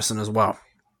Pat Patterson as well.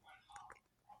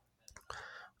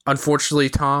 Unfortunately,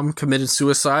 Tom committed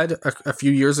suicide a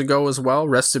few years ago as well.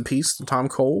 Rest in peace to Tom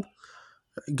Cole.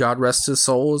 God rest his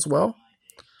soul as well.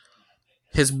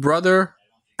 His brother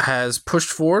has pushed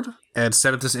forward and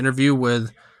set up this interview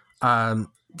with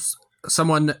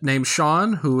someone named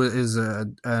Sean, who is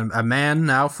a man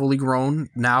now, fully grown,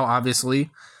 now obviously,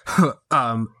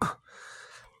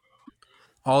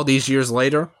 all these years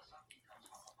later.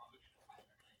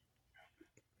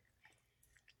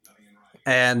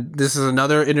 And this is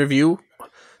another interview,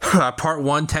 part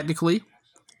one technically.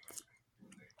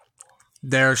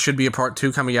 There should be a part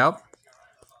two coming out.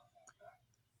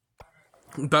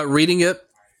 But reading it,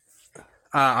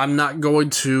 I'm not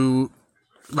going to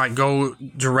go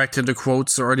direct into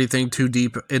quotes or anything too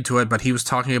deep into it, but he was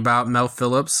talking about Mel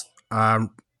Phillips,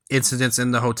 incidents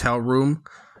in the hotel room,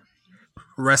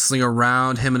 wrestling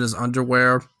around, him in his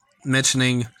underwear,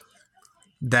 mentioning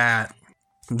that,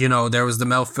 there was the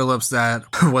Mel Phillips that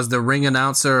was the ring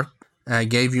announcer,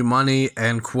 gave you money,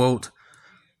 and, quote,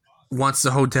 once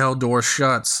the hotel door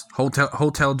shuts,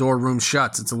 hotel door room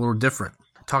shuts, it's a little different.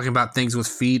 Talking about things with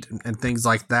feet and things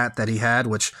like that he had,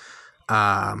 which,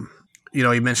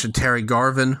 he mentioned Terry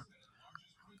Garvin,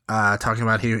 talking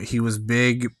about he was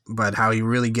big, but how he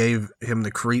really gave him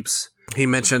the creeps. He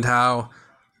mentioned how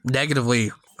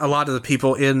negatively a lot of the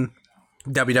people in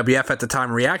WWF at the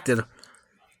time reacted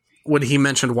when he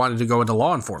mentioned wanting to go into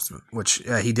law enforcement, which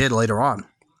he did later on.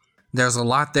 There's a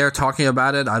lot there talking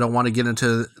about it. I don't want to get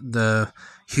into the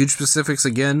huge specifics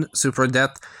again, super in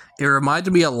depth. It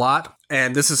reminded me a lot,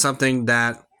 and this is something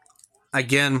that,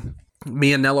 again,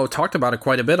 me and Nello talked about it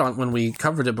quite a bit on when we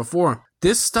covered it before.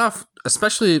 This stuff,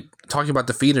 especially talking about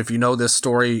the feet, if you know this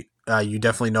story, you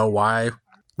definitely know why.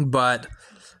 But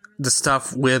the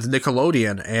stuff with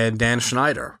Nickelodeon and Dan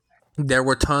Schneider. There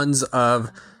were tons of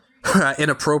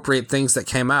inappropriate things that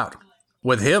came out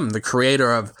with him, the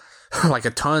creator of like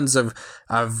a tons of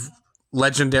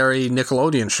legendary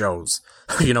Nickelodeon shows.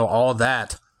 All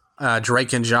that.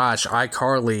 Drake and Josh,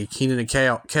 iCarly, Keenan and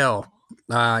Kel.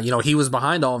 He was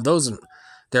behind all of those, and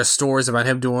there's stories about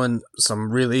him doing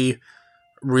some really,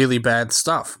 really bad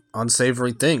stuff,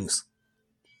 unsavory things,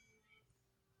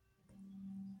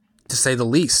 to say the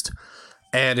least.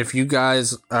 And if you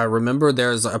guys remember,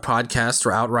 there's a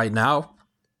podcast out right now.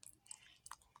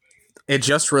 It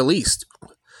just released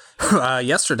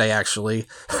yesterday, actually,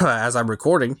 as I'm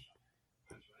recording.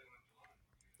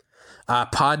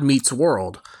 Pod Meets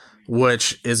World,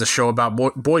 which is a show about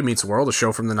Boy Meets World, a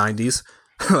show from the 90s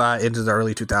into the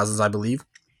early 2000s, I believe.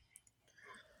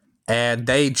 And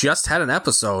they just had an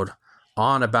episode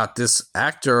on about this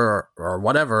actor or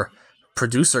whatever,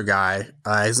 producer guy.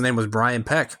 His name was Brian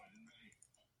Peck.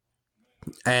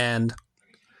 And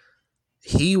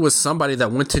he was somebody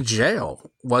that went to jail,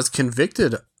 was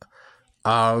convicted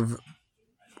of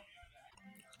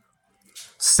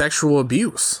sexual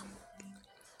abuse,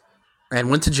 and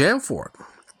went to jail for it.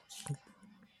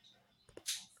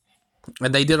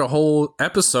 And they did a whole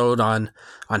episode on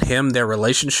him, their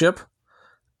relationship,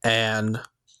 and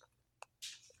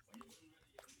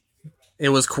it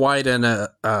was quite an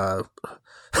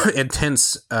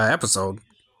intense episode.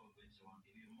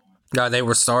 They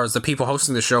were stars. The people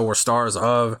hosting the show were stars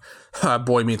of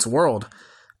Boy Meets World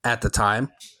at the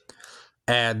time.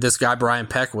 And this guy, Brian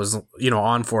Peck, was,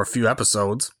 on for a few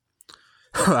episodes.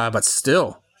 But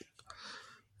still,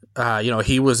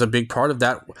 he was a big part of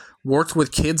that. Worked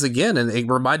with kids again. And it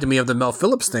reminded me of the Mel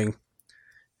Phillips thing.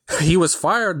 He was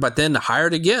fired, but then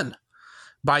hired again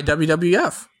by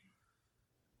WWF.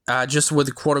 Just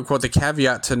with, quote unquote, the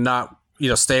caveat to not,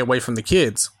 stay away from the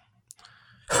kids.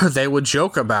 They would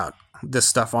joke about this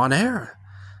stuff on air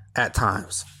at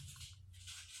times.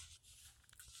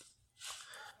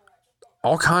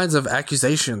 All kinds of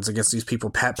accusations against these people.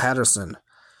 Pat Patterson,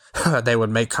 they would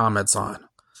make comments on.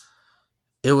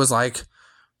 It was like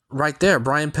right there.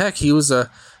 Brian Peck, he was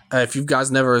if you guys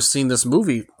never seen this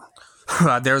movie,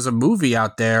 there's a movie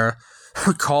out there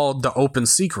called The Open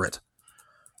Secret,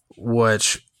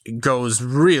 which goes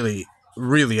really,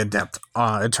 really in depth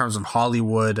in terms of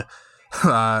Hollywood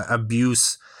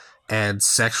abuse and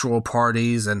sexual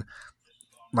parties and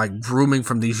like grooming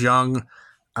from these young.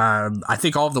 I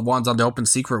think all of the ones on The Open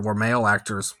Secret were male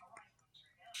actors.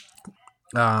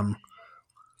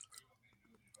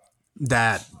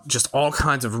 That just all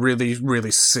kinds of really,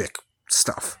 really sick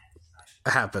stuff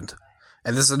happened.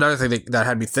 And this is another thing that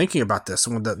had me thinking about this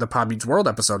when the Pod Meets World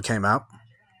episode came out.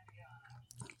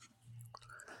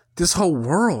 This whole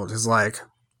world is like,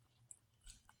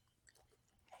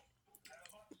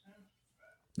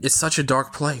 it's such a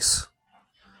dark place.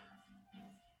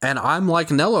 And I'm like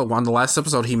Nello on the last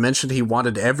episode. He mentioned he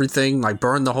wanted everything, like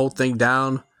burn the whole thing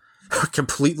down,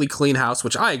 completely clean house,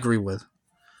 which I agree with.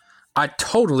 I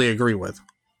totally agree with.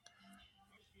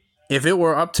 If it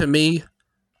were up to me,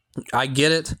 I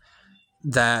get it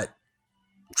that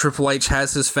Triple H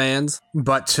has his fans,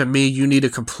 but to me, you need a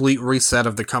complete reset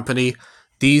of the company.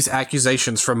 These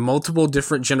accusations from multiple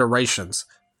different generations,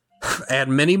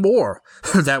 and many more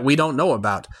that we don't know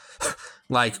about.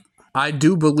 Like, I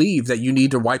do believe that you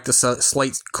need to wipe the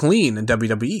slate clean in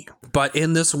WWE. But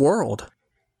in this world,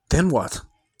 then what?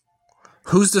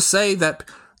 Who's to say that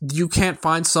you can't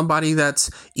find somebody that's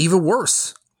even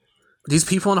worse? These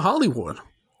people in Hollywood.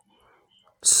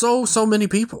 So many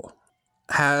people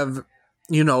have,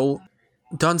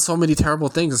 done so many terrible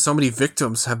things, and so many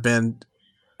victims have been,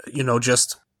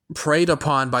 just preyed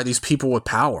upon by these people with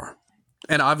power.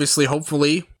 And obviously,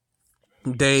 hopefully,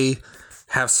 they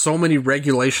have so many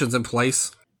regulations in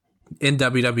place in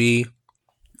WWE.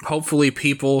 Hopefully,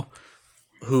 people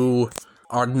who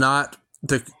are not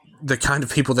the kind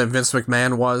of people that Vince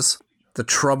McMahon was, the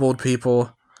troubled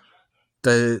people,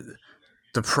 the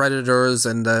predators,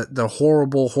 and the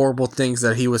horrible, horrible things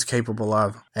that he was capable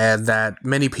of, and that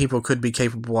many people could be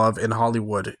capable of in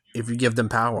Hollywood if you give them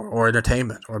power, or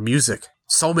entertainment, or music.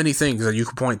 So many things that you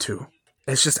could point to.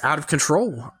 It's just out of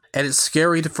control. And it's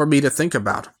scary for me to think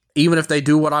about. Even if they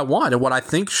do what I want and what I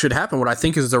think should happen, what I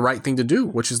think is the right thing to do,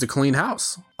 which is to clean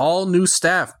house. All new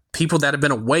staff, people that have been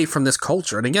away from this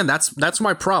culture. And again, that's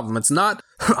my problem. It's not,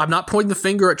 I'm not pointing the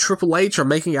finger at Triple H or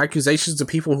making accusations to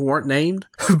people who aren't named,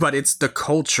 but it's the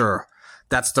culture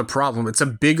that's the problem. It's a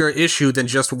bigger issue than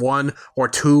just one or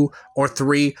two or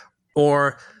three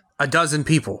or a dozen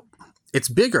people. It's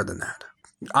bigger than that.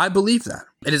 I believe that.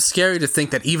 And it's scary to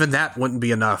think that even that wouldn't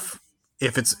be enough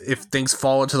if things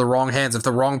fall into the wrong hands, if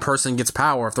the wrong person gets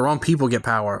power, if the wrong people get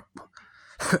power,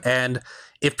 and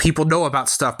if people know about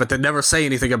stuff but they never say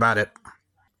anything about it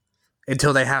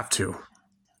until they have to,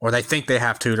 or they think they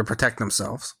have to protect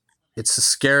themselves. It's a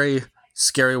scary,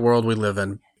 scary world we live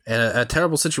in, and a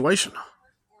terrible situation.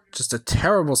 Just a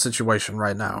terrible situation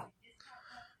right now.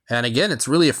 And again, it's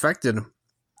really affected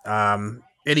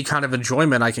any kind of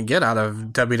enjoyment I can get out of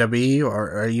WWE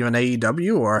or even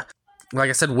AEW, or, like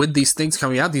I said, with these things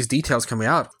coming out, these details coming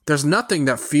out, there's nothing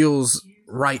that feels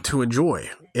right to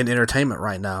enjoy in entertainment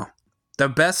right now. The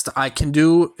best I can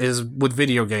do is with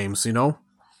video games, you know?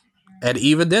 And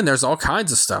even then, there's all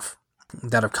kinds of stuff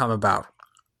that have come about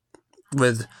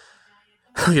with,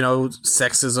 you know,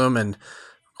 sexism and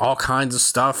all kinds of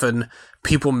stuff, and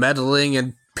people meddling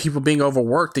and people being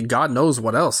overworked and God knows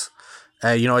what else.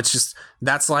 You know, it's just,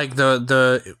 that's like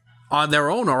the on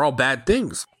their own are all bad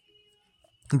things.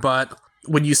 But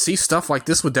when you see stuff like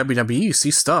this with WWE, you see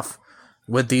stuff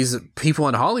with these people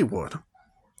in Hollywood,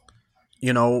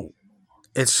 you know,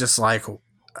 it's just like,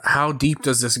 how deep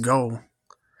does this go?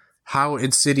 How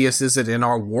insidious is it in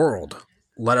our world,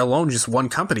 let alone just one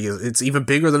company? It's even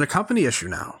bigger than a company issue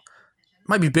now. It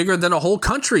might be bigger than a whole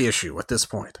country issue at this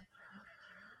point.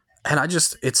 And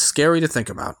it's scary to think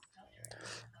about.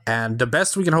 And the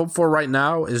best we can hope for right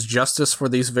now is justice for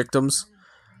these victims.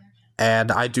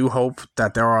 And I do hope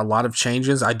that there are a lot of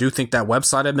changes. I do think that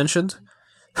website I mentioned,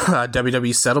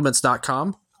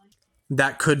 www.settlements.com,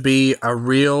 that could be a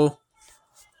real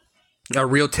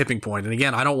tipping point. And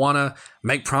again, I don't want to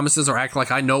make promises or act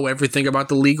like I know everything about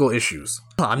the legal issues.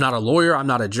 I'm not a lawyer. I'm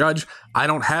not a judge. I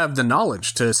don't have the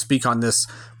knowledge to speak on this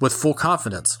with full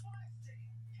confidence.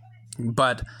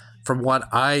 But from what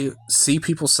I see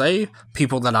people say,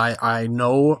 people that I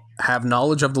know have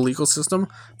knowledge of the legal system,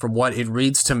 from what it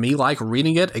reads to me like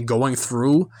reading it and going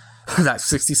through that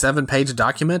 67-page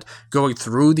document, going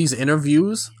through these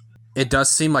interviews, it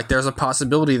does seem like there's a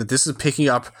possibility that this is picking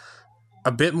up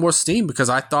a bit more steam, because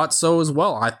I thought so as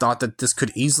well. I thought that this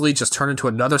could easily just turn into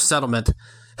another settlement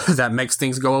that makes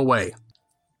things go away.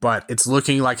 But it's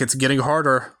looking like it's getting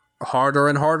harder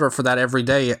and harder for that every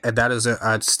day, and that is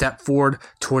a step forward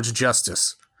towards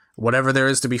justice. Whatever there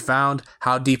is to be found,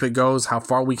 how deep it goes, how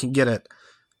far we can get it,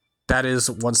 that is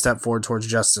one step forward towards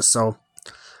justice. So,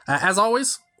 as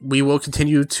always, we will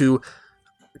continue to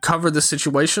cover this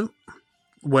situation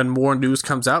when more news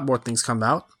comes out, more things comes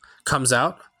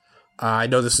out. I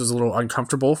know this is a little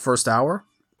uncomfortable first hour.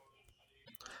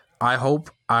 I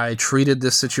hope I treated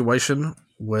this situation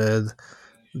with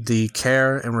the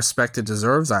care and respect it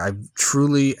deserves. I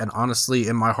truly and honestly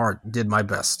in my heart did my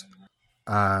best.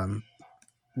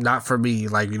 Not for me,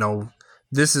 like, you know,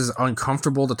 this is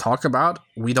uncomfortable to talk about.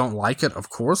 We don't like it, of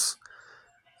course,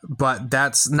 but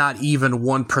that's not even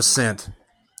 1%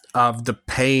 of the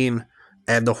pain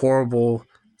and the horrible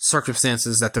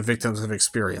circumstances that the victims have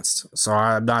experienced. So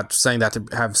I'm not saying that to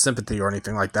have sympathy or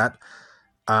anything like that.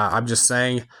 I'm just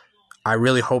saying I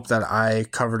really hope that I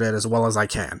covered it as well as I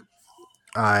can.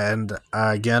 And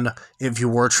again, if you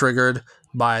were triggered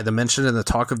by the mention and the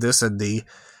talk of this and the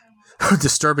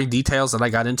disturbing details that I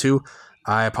got into,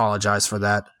 I apologize for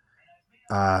that.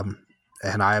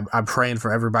 And I'm praying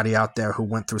for everybody out there who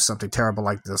went through something terrible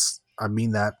like this. I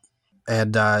mean that.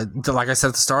 And like I said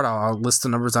at the start, I'll list the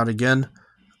numbers out again.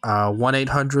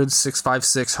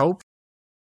 1-800-656-HOPE.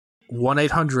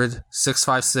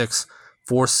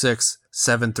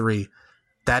 1-800-656-4673.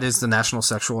 That is the National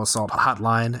Sexual Assault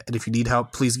Hotline, and if you need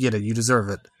help, please get it. You deserve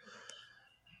it.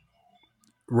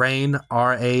 RAINN,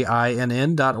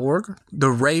 RAINN.org. The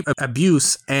Rape,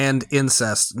 Abuse, and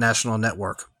Incest National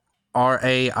Network.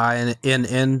 RAINN.org.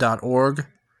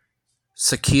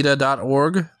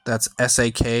 Sakita.org. That's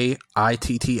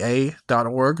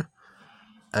SAKITTA.org.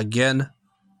 Again,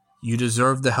 you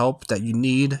deserve the help that you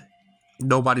need.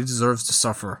 Nobody deserves to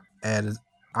suffer, and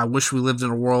I wish we lived in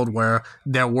a world where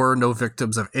there were no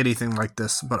victims of anything like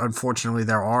this, but unfortunately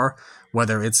there are,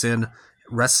 whether it's in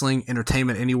wrestling,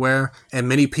 entertainment, anywhere, and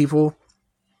many people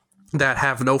that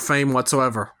have no fame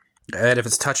whatsoever. And if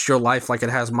it's touched your life like it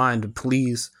has mine,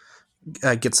 please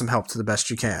get some help to the best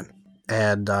you can.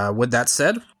 And with that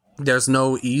said, there's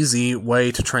no easy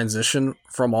way to transition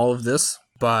from all of this,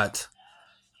 but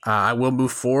I will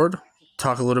move forward,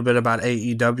 talk a little bit about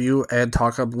AEW, and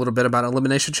talk a little bit about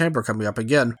Elimination Chamber coming up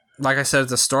again. Like I said at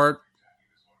the start,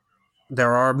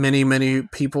 there are many, many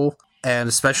people, and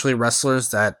especially wrestlers,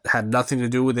 that had nothing to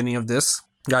do with any of this,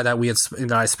 that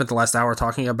I spent the last hour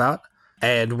talking about,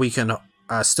 and we can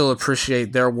still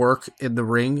appreciate their work in the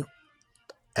ring,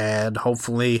 and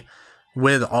hopefully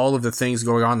with all of the things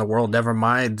going on in the world, never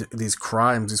mind these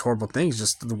crimes, these horrible things,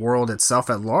 just the world itself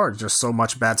at large, there's so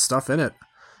much bad stuff in it.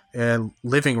 And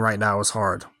living right now is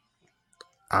hard.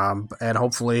 And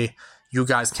hopefully you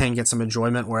guys can get some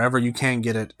enjoyment wherever you can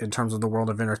get it in terms of the world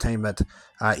of entertainment,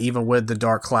 even with the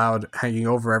dark cloud hanging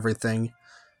over everything.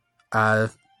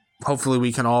 Hopefully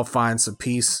we can all find some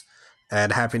peace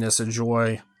and happiness and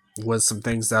joy with some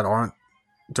things that aren't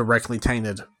directly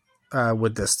tainted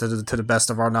with this, to the best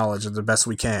of our knowledge and the best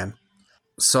we can.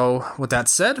 So with that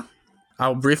said,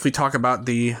 I'll briefly talk about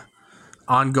the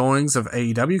ongoings of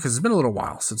AEW, because it's been a little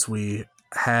while since we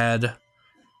had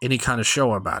any kind of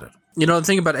show about it. You know, the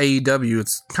thing about AEW,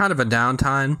 it's kind of a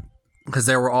downtime because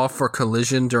they were off for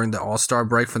Collision during the All-Star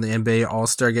break from the NBA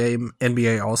All-Star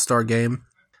game.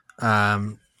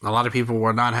 A lot of people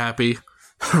were not happy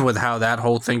with how that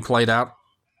whole thing played out,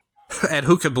 and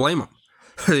who could blame them?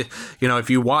 You know, if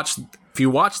you watch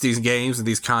these games and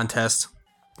these contests,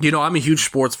 you know, I'm a huge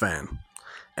sports fan,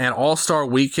 and All-Star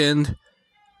Weekend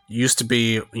used to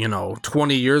be,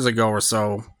 20 years ago or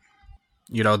so,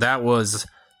 that was,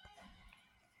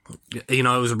 it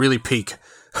was really peak.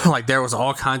 Like, there was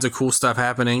all kinds of cool stuff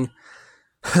happening.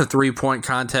 The 3-point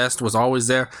contest was always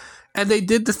there. And they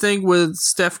did the thing with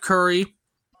Steph Curry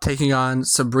taking on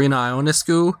Sabrina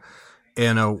Ionescu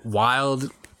in a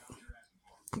wild,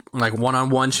 like,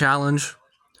 one-on-one challenge.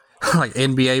 Like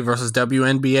NBA versus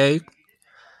WNBA,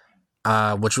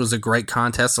 which was a great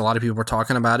contest. A lot of people were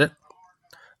talking about it.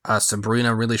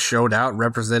 Sabrina really showed out,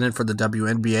 represented for the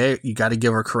WNBA. You got to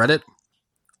give her credit.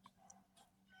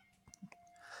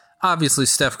 Obviously,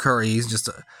 Steph Curry is just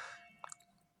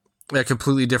a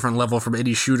completely different level from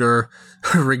any shooter,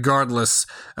 regardless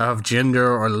of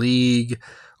gender or league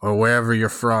or wherever you're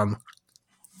from.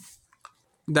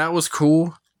 That was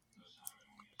cool.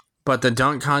 But the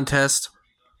dunk contest,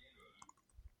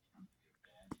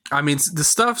 I mean,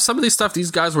 some of these stuff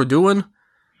these guys were doing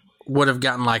would have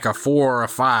gotten like a 4 or a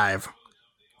 5.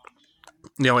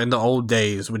 In the old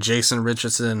days with Jason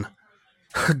Richardson,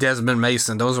 Desmond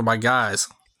Mason, those are my guys.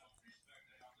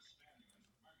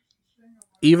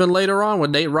 Even later on with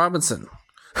Nate Robinson,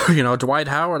 Dwight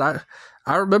Howard,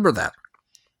 I remember that.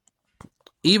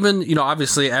 Even,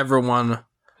 obviously everyone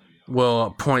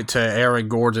will point to Aaron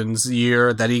Gordon's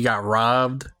year that he got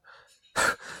robbed.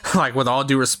 Like, with all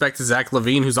due respect to Zach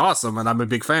LaVine, who's awesome and I'm a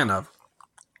big fan of.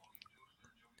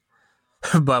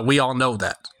 But we all know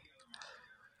that.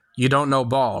 You don't know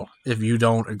ball if you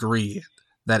don't agree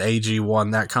that AG won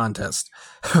that contest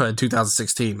in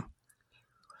 2016.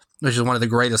 Which is one of the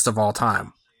greatest of all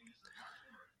time.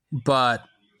 But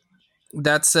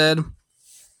that said,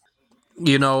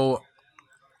 even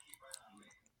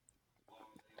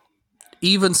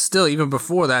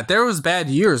before that, there was bad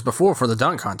years before for the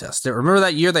dunk contest. Remember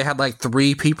that year they had like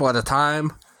 3 people at a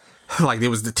time? Like, it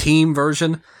was the team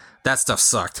version. That stuff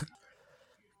sucked.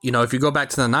 If you go back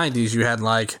to the 90s, you had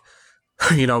like,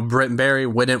 Brent Barry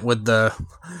winning with the...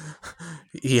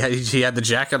 He had the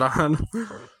jacket on.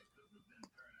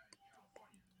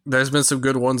 There's been some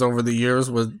good ones over the years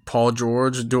with Paul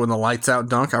George doing the lights out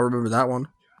dunk. I remember that one.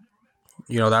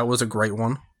 That was a great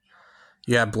one.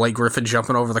 You had Blake Griffin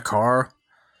jumping over the car.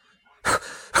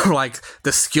 Like,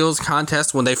 the skills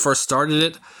contest when they first started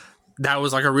it, that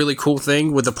was like a really cool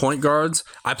thing with the point guards.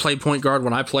 I played point guard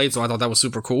when I played, so I thought that was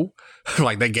super cool.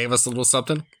 Like, they gave us a little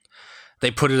something. They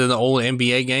put it in the old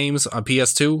NBA games on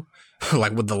PS2,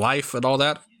 like with the life and all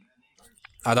that.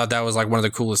 I thought that was like one of the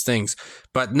coolest things.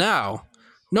 But now,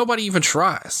 nobody even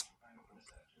tries.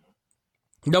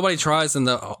 Nobody tries in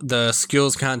the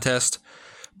skills contest.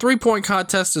 3-point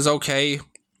contest is okay.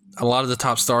 A lot of the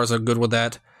top stars are good with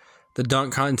that. The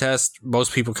dunk contest,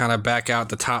 most people kind of back out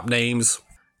the top names.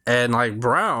 And like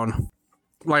Brown,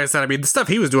 like I said, I mean, the stuff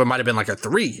he was doing might have been like a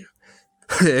 3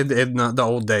 in the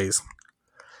old days.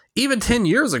 Even 10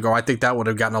 years ago, I think that would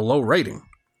have gotten a low rating.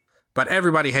 But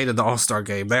everybody hated the All-Star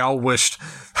game. They all wished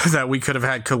that we could have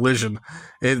had Collision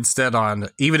instead on.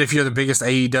 Even if you're the biggest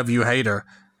AEW hater,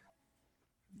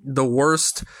 the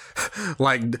worst,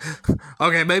 like,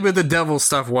 okay, maybe the Devil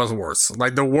stuff was worse.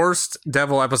 Like, the worst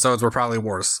Devil episodes were probably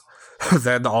worse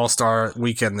than the All-Star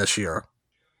weekend this year.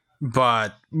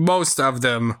 But most of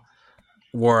them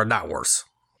were not worse.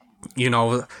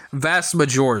 Vast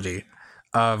majority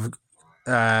of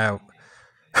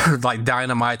like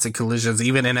Dynamites and Collisions,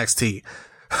 even NXT,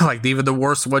 like even the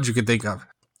worst ones you could think of,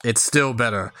 it's still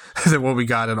better than what we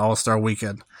got in All-Star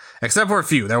Weekend. Except for a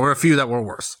few. There were a few that were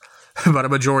worse, but a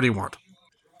majority weren't.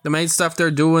 The main stuff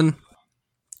they're doing,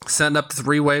 setting up the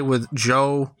 3-way with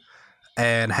Joe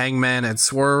and Hangman and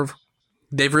Swerve.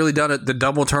 They've really done the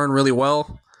double turn really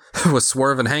well with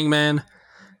Swerve and Hangman.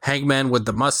 Hangman with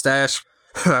the mustache,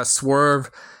 Swerve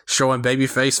showing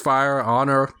babyface fire,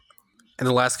 honor in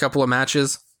the last couple of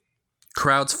matches.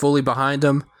 Crowd's fully behind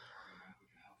him.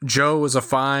 Joe is a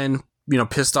fine,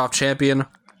 pissed off champion.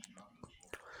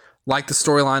 Like the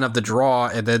storyline of the draw,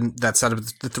 and then that set up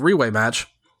the three-way match.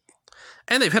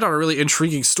 And they've hit on a really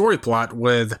intriguing story plot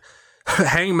with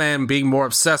Hangman being more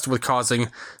obsessed with causing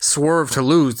Swerve to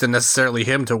lose than necessarily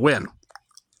him to win.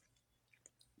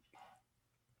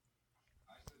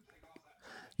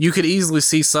 You could easily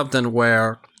see something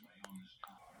where,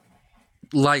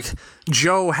 like,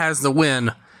 Joe has the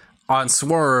win on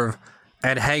Swerve,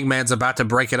 and Hangman's about to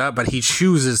break it up, but he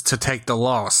chooses to take the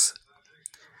loss.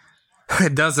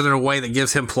 It does it in a way that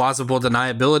gives him plausible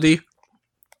deniability.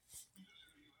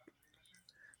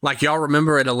 Like, y'all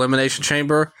remember in Elimination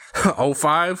Chamber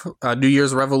 05, New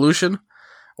Year's Revolution,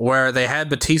 where they had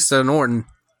Batista and Orton,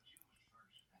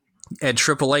 and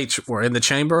Triple H were in the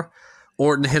chamber.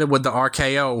 Orton hit him with the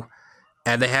RKO,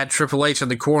 and they had Triple H in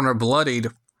the corner bloodied,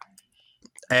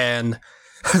 and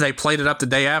they played it up the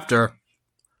day after.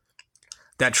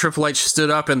 That Triple H stood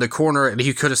up in the corner and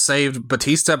he could have saved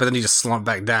Batista, but then he just slumped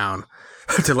back down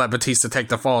to let Batista take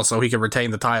the fall so he could retain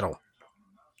the title.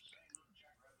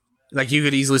 Like, you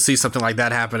could easily see something like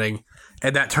that happening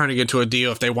and that turning into a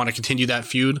deal if they want to continue that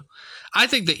feud. I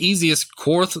think the easiest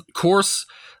course,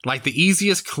 like the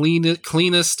easiest,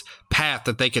 cleanest path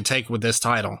that they could take with this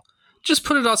title, just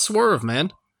put it on Swerve,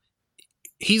 man.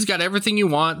 He's got everything you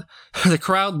want. The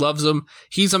crowd loves him.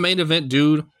 He's a main event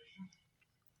dude.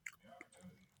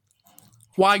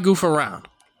 Why goof around?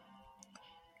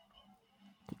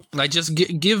 Like, just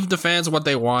give the fans what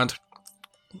they want.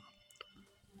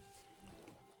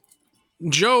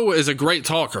 Joe is a great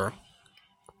talker.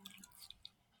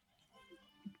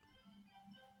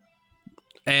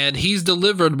 And he's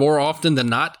delivered more often than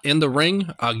not in the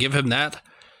ring. I'll give him that.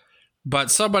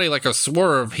 But somebody like a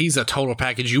Swerve, he's a total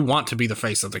package. You want to be the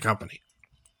face of the company.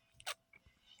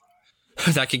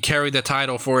 That can carry the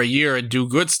title for a year and do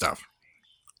good stuff.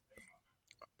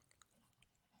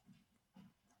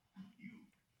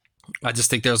 I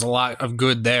just think there's a lot of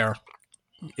good there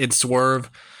in Swerve.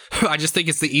 I just think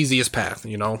it's the easiest path,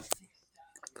 The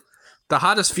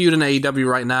hottest feud in AEW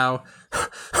right now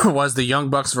was the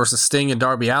Young Bucks versus Sting and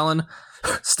Darby Allin.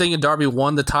 Sting and Darby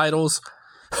won the titles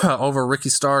over Ricky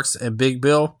Starks and Big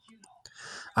Bill.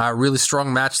 Really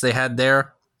strong match they had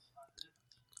there.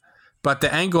 But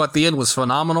the angle at the end was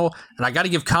phenomenal, and I got to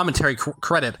give commentary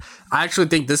credit. I actually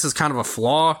think this is kind of a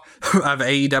flaw of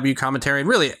AEW commentary, and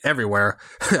really everywhere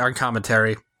on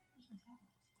commentary.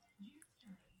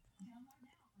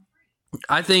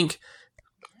 I think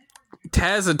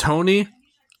Taz and Tony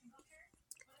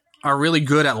are really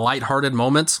good at lighthearted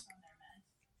moments.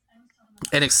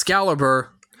 And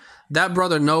Excalibur, that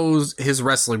brother knows his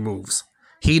wrestling moves.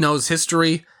 He knows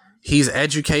history. He's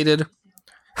educated.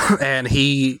 And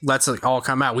he lets it all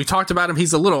come out. We talked about him.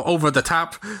 He's a little over the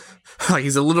top.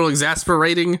 He's a little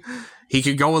exasperating. He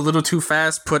could go a little too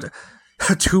fast, put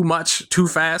too much too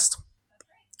fast.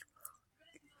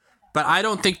 But I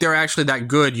don't think they're actually that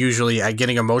good usually at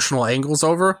getting emotional angles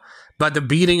over. But the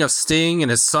beating of Sting and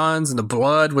his sons and the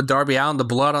blood with Darby Allin, the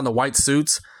blood on the white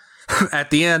suits. At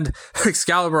the end,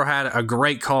 Excalibur had a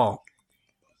great call.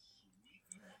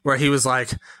 Where he was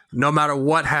like, no matter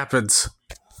what happens,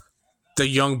 the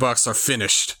Young Bucks are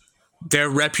finished. Their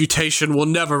reputation will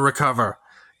never recover.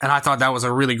 And I thought that was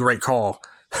a really great call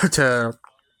to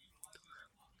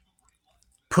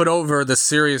put over the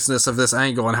seriousness of this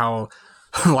angle and how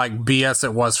like BS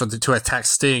it was to attack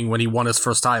Sting when he won his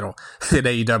first title in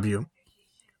AEW.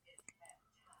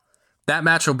 That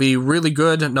match will be really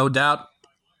good, no doubt.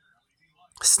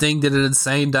 Sting did an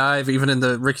insane dive, even in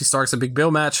the Ricky Starks and Big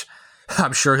Bill match.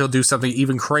 I'm sure he'll do something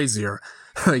even crazier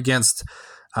against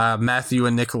Matthew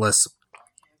and Nicholas.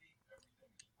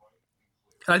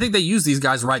 And I think they use these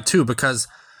guys right too, because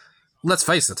let's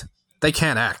face it, they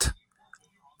can't act.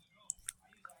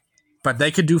 But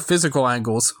they could do physical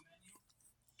angles.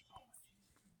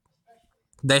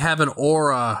 They have an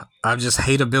aura of just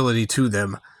hateability to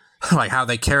them, like how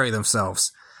they carry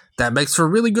themselves. That makes for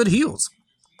really good heels.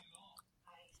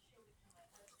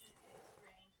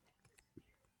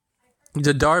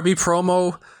 The Darby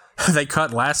promo they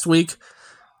cut last week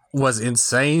was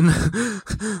insane.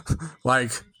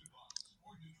 Like,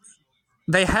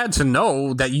 they had to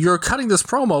know that you're cutting this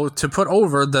promo to put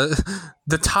over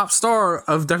the top star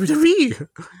of WWE.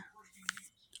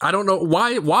 I don't know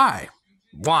why.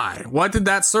 What did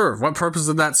that serve? What purpose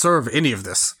did that serve any of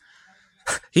this?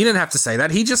 He didn't have to say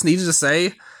that. He just needed to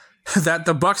say that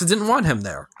the Bucks didn't want him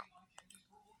there.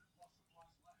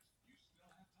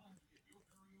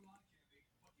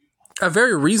 a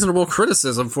very reasonable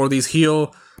criticism for these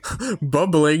heel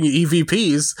bubbling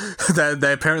EVPs that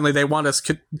apparently they want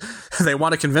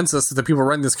to convince us that the people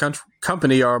running this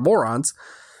company are morons.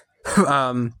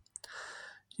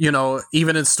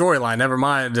 Even in storyline, never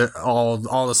mind all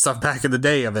the stuff back in the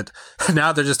day of it.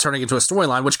 Now they're just turning into a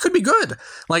storyline, which could be good.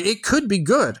 Like, it could be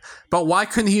good, but why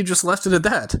couldn't he just left it at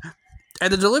that?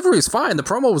 And the delivery is fine. The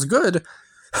promo was good,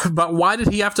 but why did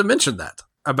he have to mention that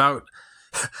about,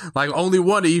 like, only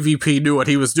one EVP knew what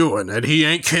he was doing, and he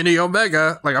ain't Kenny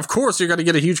Omega? Like, of course you're going to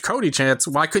get a huge Cody chance.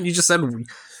 Why couldn't you just said,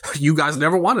 you guys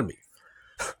never wanted me?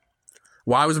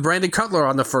 Why was Brandon Cutler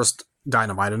on the first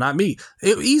Dynamite and not me?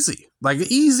 Easy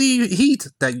heat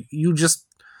that you just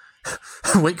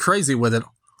went crazy with it.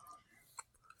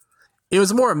 It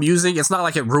was more amusing. It's not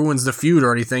like it ruins the feud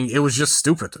or anything. It was just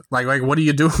stupid. Like what are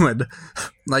you doing?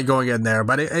 Like, going in there,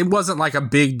 but it wasn't like a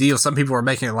big deal. Some people were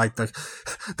making it like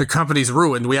the company's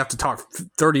ruined. We have to talk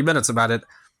 30 minutes about it.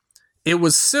 It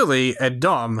was silly and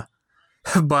dumb,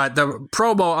 but the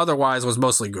promo otherwise was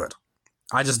mostly good.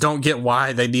 I just don't get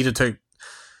why they needed to.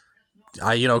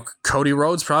 Cody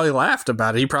Rhodes probably laughed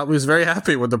about it. He probably was very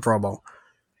happy with the promo.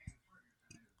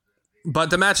 But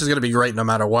the match is going to be great no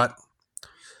matter what.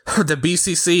 The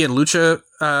BCC and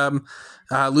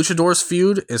Luchadors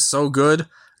feud is so good.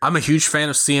 I'm a huge fan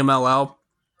of CMLL.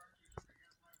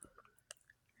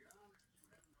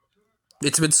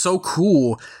 It's been so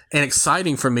cool and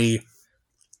exciting for me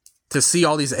to see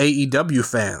all these AEW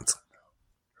fans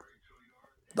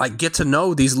like get to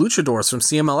know these luchadors from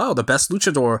CMLL, the best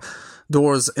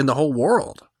luchadors in the whole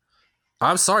world.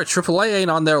 I'm sorry, AAA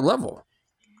ain't on their level.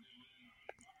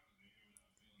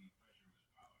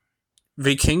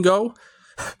 Vikingo,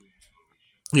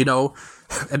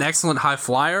 an excellent high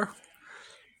flyer.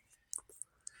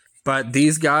 But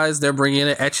these guys, they're bringing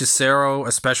in Hechicero,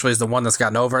 especially, is the one that's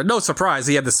gotten over. No surprise,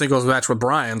 he had the singles match with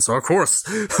Bryan, so of course,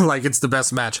 it's the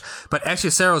best match. But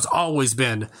Hechicero's always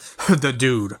been the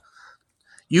dude.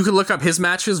 You can look up his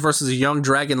matches versus a young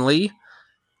Dragon Lee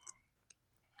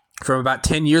from about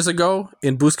 10 years ago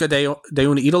in Busca de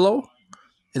un Idolo,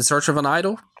 In Search of an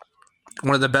Idol.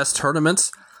 One of the best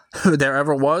tournaments there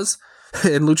ever was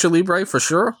in Lucha Libre, for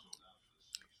sure.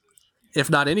 If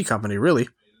not any company, really.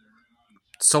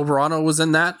 Soberano was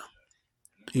in that.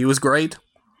 He was great.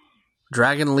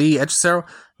 Dragon Lee, Hechicero,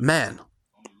 man.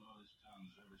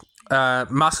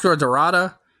 Mascara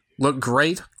Dorada looked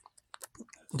great.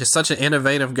 Just such an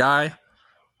innovative guy.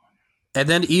 And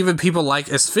then even people like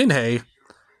Esfinge,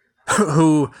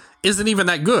 who isn't even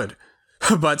that good,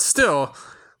 but still,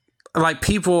 like,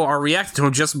 people are reacting to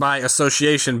him just by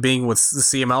association being with the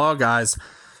CMLL guys.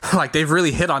 Like, they've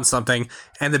really hit on something,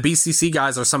 and the BCC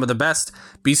guys are some of the best.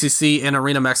 BCC in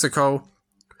Arena Mexico,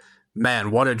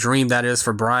 man, what a dream that is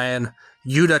for Bryan.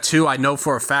 Yuta, too, I know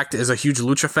for a fact, is a huge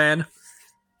Lucha fan.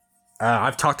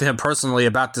 I've talked to him personally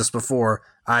about this before.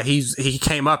 He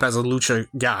came up as a Lucha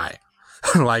guy.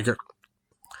 Like,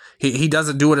 he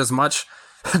doesn't do it as much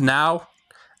now,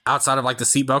 outside of, like, the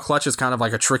seatbelt clutch is kind of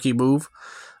like a tricky move.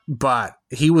 But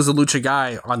he was a Lucha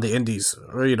guy on the indies,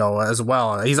 as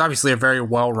well. He's obviously a very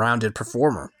well-rounded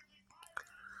performer.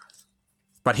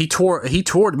 But he toured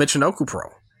Michinoku Pro.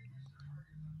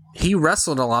 He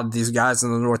wrestled a lot of these guys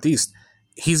in the Northeast.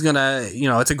 He's gonna,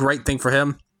 it's a great thing for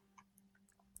him.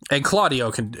 And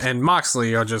Claudio and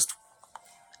Moxley are just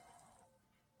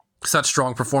such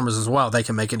strong performers as well. They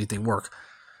can make anything work.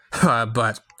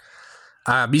 But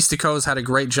Mystico's had a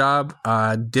great job.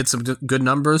 Did some good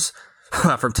numbers.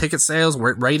 From ticket sales,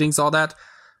 ratings, all that.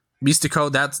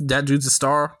 Mystico, that dude's a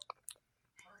star.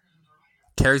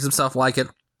 Carries himself like it.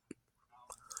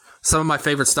 Some of my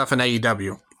favorite stuff in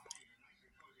AEW.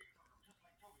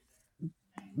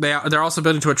 They're also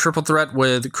building to a triple threat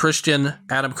with Christian,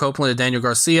 Adam Copeland, and Daniel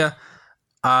Garcia.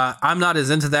 I'm not as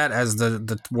into that as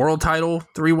the world title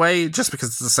three-way, just because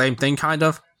it's the same thing, kind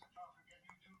of.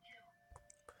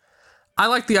 I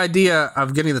like the idea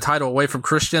of getting the title away from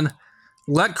Christian.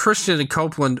 Let Christian and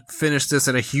Copeland finish this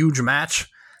in a huge match,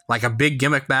 like a big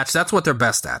gimmick match. That's what they're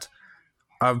best at.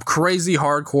 A crazy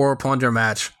hardcore plunder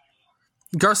match.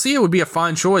 Garcia would be a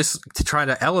fine choice to try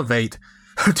to elevate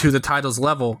to the title's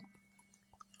level.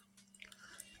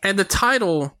 And the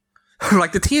title,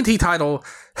 like the TNT title,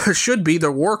 should be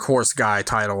the workhorse guy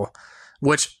title,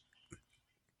 which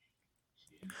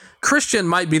Christian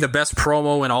might be the best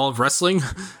promo in all of wrestling,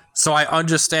 so I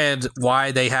understand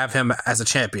why they have him as a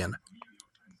champion.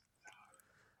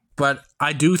 But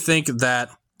I do think that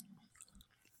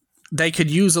they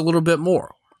could use a little bit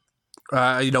more,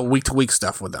 week-to-week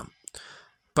stuff with them.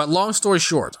 But long story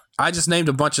short, I just named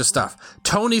a bunch of stuff.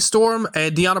 Tony Storm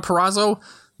and Deonna Purrazzo,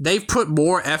 they've put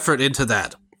more effort into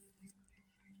that.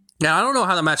 Yeah, I don't know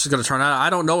how the match is going to turn out.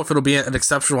 I don't know if it'll be an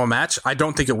exceptional match. I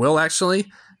don't think it will,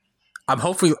 actually. I'm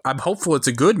hopeful it's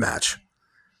a good match.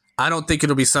 I don't think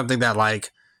it'll be something that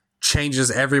like changes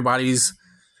everybody's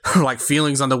like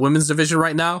feelings on the women's division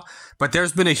right now. But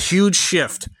there's been a huge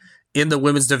shift in the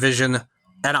women's division,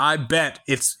 and I bet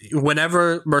it's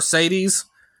whenever Mercedes,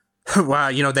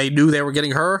 well, they knew they were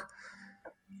getting her.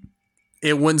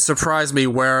 It wouldn't surprise me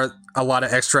where a lot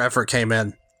of extra effort came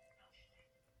in.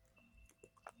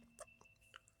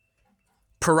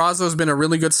 Purrazzo's been a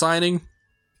really good signing.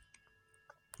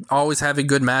 Always having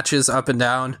good matches up and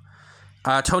down.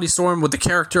 Toni Storm with the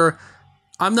character,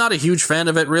 I'm not a huge fan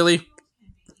of it, really.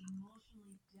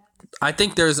 I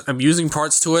think there's amusing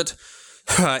parts to it.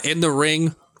 In the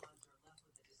ring,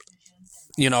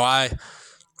 I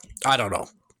don't know.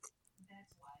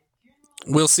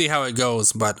 We'll see how it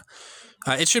goes, but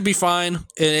it should be fine.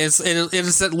 It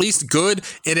is at least good.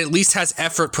 It at least has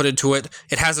effort put into it.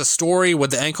 It has a story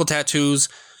with the ankle tattoos.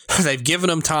 They've given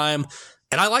them time,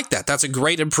 and I like that. That's a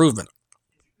great improvement.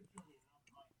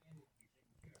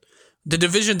 The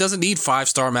division doesn't need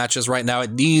 5-star matches right now.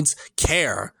 It needs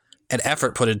care and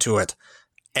effort put into it,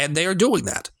 and they are doing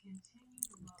that.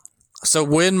 So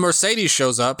when Mercedes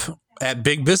shows up at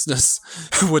Big Business,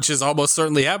 which is almost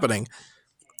certainly happening,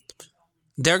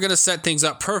 they're going to set things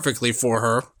up perfectly for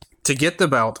her to get the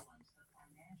belt.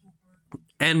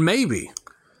 And maybe,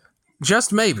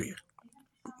 just maybe,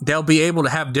 they'll be able to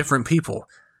have different people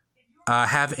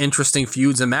have interesting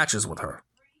feuds and matches with her.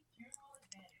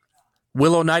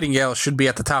 Willow Nightingale should be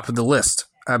at the top of the list,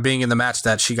 being in the match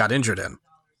that she got injured in.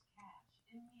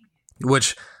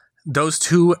 Which, those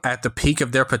two at the peak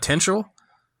of their potential,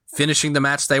 finishing the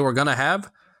match they were going to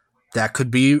have, that could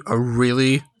be a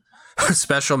really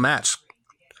special match.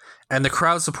 And the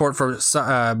crowd support for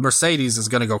Mercedes is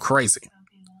going to go crazy.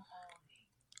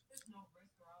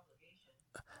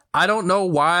 I don't know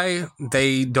why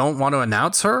they don't want to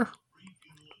announce her.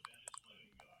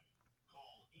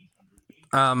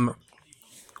 I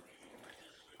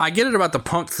get it about the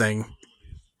Punk thing.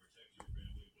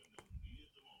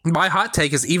 My hot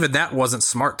take is even that wasn't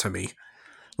smart to me.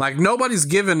 Like, nobody's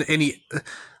given any...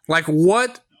 Like,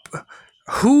 what...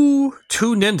 Who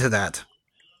tuned into that?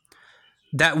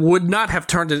 That would not have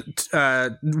tuned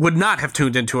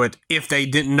into it if they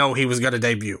didn't know he was going to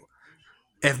debut.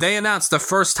 If they announced the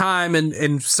first time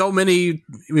in so many,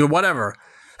 whatever,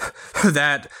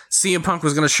 that CM Punk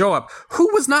was going to show up, who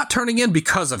was not turning in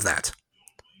because of that?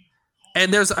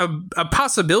 And there's a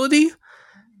possibility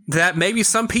that maybe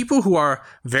some people who are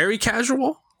very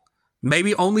casual,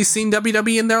 maybe only seen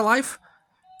WWE in their life,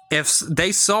 if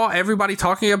they saw everybody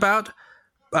talking about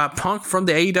Punk from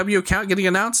the AEW account getting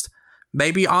announced,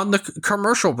 maybe on the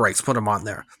commercial breaks, put him on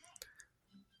there.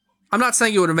 I'm not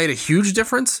saying it would have made a huge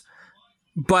difference,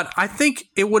 but I think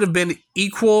it would have been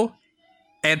equal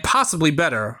and possibly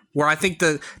better, where I think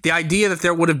the idea that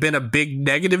there would have been a big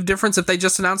negative difference if they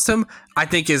just announced him, I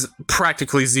think is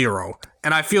practically zero.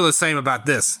 And I feel the same about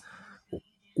this.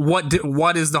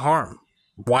 What is the harm?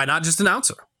 Why not just announce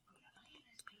her?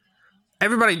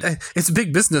 Everybody, it's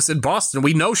big business in Boston.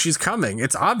 We know she's coming.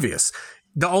 It's obvious.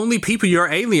 The only people you're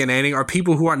alienating are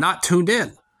people who are not tuned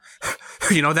in.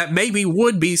 That maybe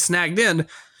would be snagged in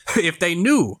if they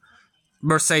knew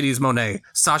Mercedes Moné,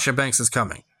 Sasha Banks is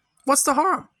coming. What's the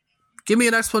harm? Give me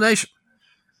an explanation.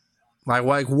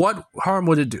 Like what harm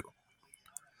would it do?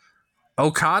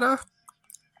 Okada?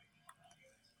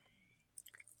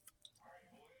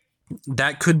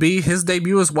 That could be his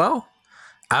debut as well.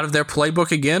 Out of their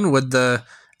playbook again with the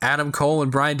Adam Cole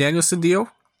and Bryan Danielson deal.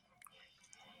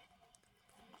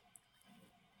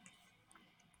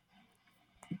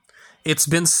 It's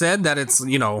been said that it's,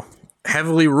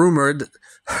 heavily rumored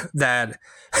that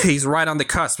he's right on the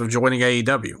cusp of joining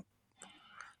AEW.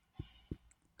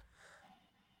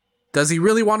 Does he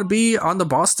really want to be on the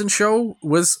Boston show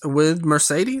with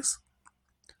Mercedes?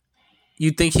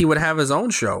 You'd think he would have his own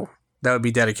show that would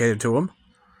be dedicated to him.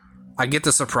 I get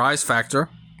the surprise factor.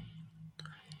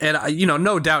 And,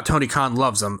 no doubt Tony Khan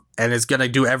loves him and is going to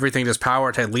do everything in his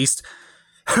power to at least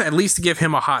give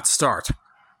him a hot start.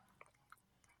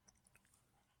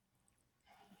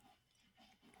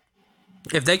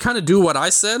 If they kind of do what I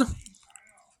said,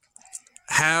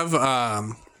 have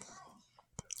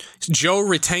Joe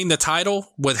retain the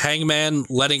title with Hangman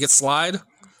letting it slide,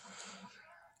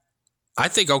 I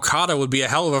think Okada would be a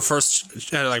hell of a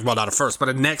not a first, but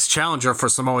a next challenger for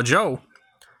Samoa Joe.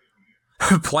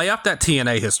 Play up that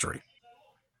TNA history.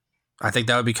 I think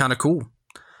that would be kind of cool.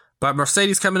 But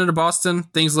Mercedes coming into Boston,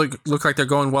 things look like they're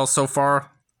going well so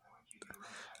far.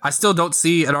 I still don't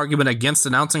see an argument against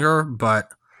announcing her, but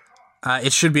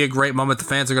It should be a great moment. The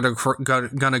fans are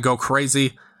gonna go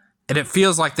crazy, and it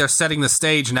feels like they're setting the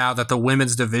stage now that the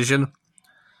women's division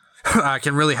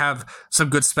can really have some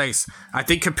good space. I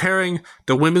think comparing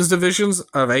the women's divisions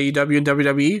of AEW and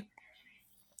WWE,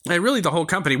 and really the whole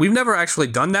company, we've never actually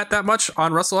done that much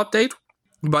on Wrestle Update,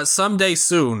 but someday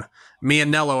soon, me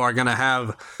and Nello are going to have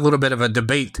a little bit of a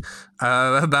debate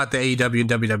about the AEW and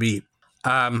WWE.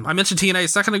 I mentioned TNA a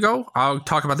second ago. I'll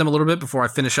talk about them a little bit before I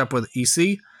finish up with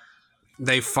EC.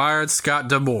 They fired Scott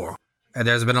D'Amore, and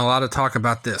there's been a lot of talk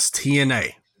about this.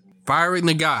 TNA firing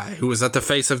the guy who was at the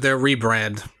face of their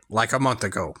rebrand like a month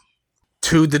ago,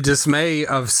 to the dismay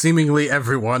of seemingly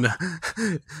everyone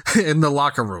in the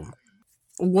locker room.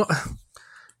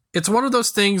 It's one of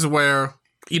those things where,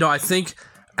 I think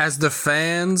as the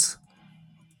fans,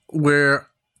 where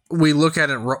we look at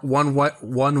it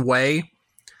one way,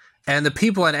 and the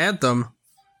people at Anthem,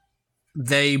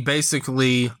 they've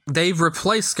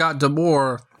replaced Scott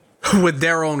D'Amore with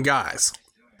their own guys,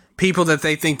 people that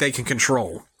they think they can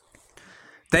control.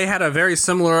 They had a very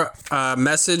similar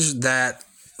message that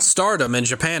Stardom in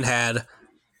Japan had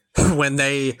when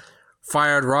they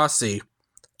fired Rossi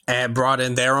and brought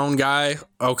in their own guy,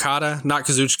 Okada, not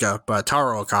Kazuchika, but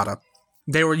Taro Okada.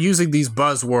 They were using these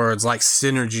buzzwords like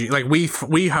synergy, like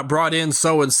we brought in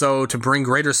so-and-so to bring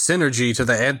greater synergy to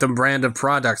the Anthem brand of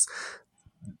products.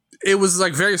 It was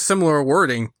like very similar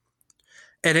wording,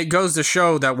 and it goes to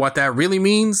show that what that really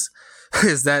means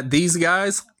is that these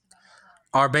guys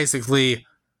are basically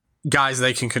guys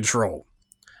they can control.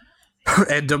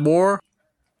 And D'Amore,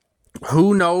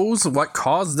 who knows what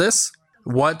caused this,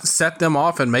 what set them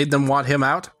off and made them want him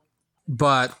out,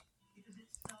 but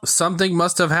something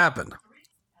must have happened.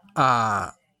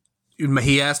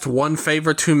 He asked one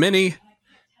favor too many.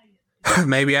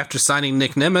 Maybe after signing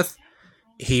Nick Nemeth,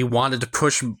 he wanted to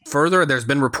push further. There's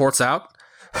been reports out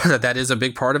that is a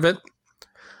big part of it.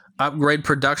 Upgrade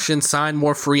production, sign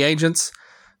more free agents,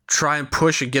 try and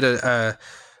push and get a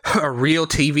real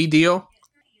TV deal.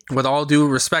 With all due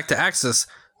respect to Axis,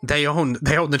 they own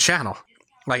the channel.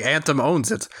 Like Anthem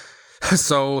owns it.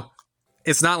 So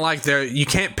it's not like you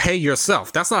can't pay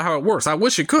yourself. That's not how it works. I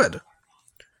wish it could.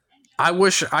 I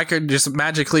wish I could just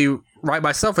magically write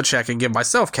myself a check and give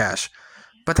myself cash.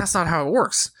 But that's not how it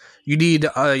works. You need,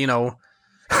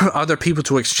 other people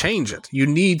to exchange it. You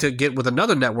need to get with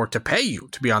another network to pay you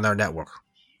to be on their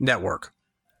network.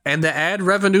 And the ad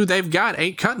revenue they've got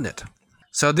ain't cutting it.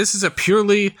 So this is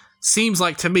seems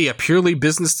like to me a purely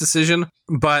business decision,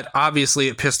 but obviously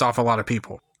it pissed off a lot of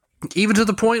people. Even to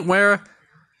the point where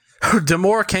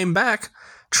D'Amore came back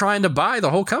trying to buy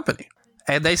the whole company.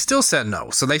 And they still said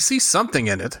no. So they see something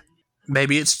in it.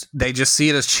 Maybe they just see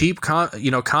it as cheap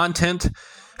content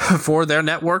for their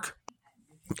network.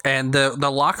 And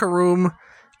the locker room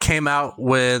came out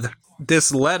with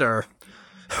this letter,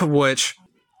 which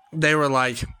they were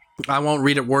like, I won't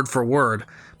read it word for word,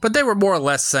 but they were more or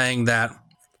less saying that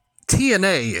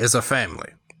TNA is a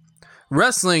family.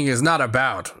 Wrestling is not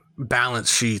about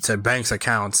balance sheets and bank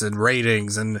accounts and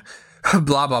ratings and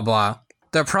blah, blah, blah.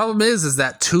 The problem is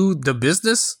that to the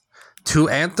business, to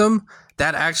Anthem,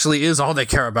 that actually is all they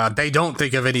care about. They don't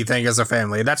think of anything as a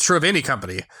family. That's true of any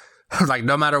company. Like,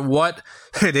 no matter what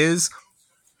it is,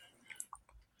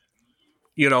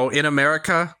 in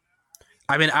America,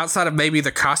 I mean, outside of maybe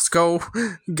the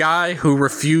Costco guy who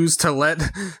refused to let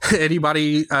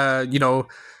anybody,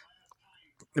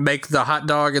 make the hot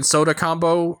dog and soda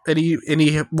combo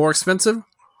any more expensive,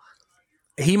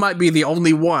 he might be the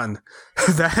only one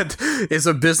that is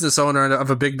a business owner of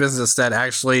a big business that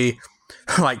actually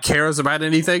cares about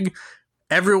anything.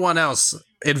 Everyone else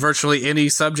in virtually any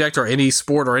subject or any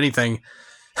sport or anything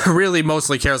really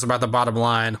mostly cares about the bottom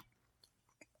line.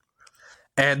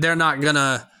 And they're not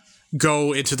gonna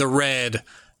go into the red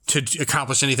to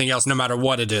accomplish anything else, no matter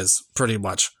what it is, pretty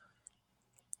much.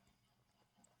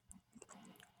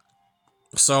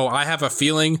 So I have a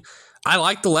feeling, I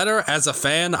like the letter as a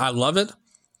fan. I love it.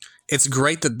 It's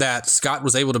great that Scott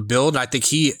was able to build. I think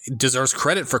he deserves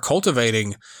credit for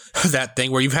cultivating that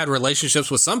thing where you've had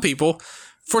relationships with some people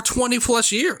for 20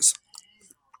 plus years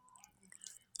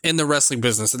in the wrestling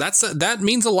business. That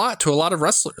means a lot to a lot of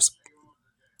wrestlers.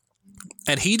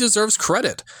 And he deserves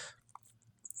credit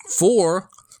for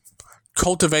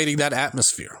cultivating that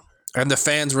atmosphere. And the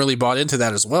fans really bought into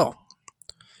that as well.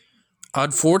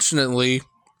 Unfortunately,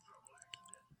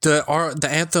 the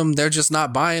Anthem, they're just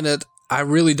not buying it. I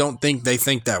really don't think they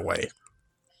think that way.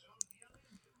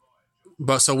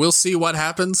 But so we'll see what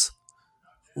happens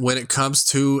when it comes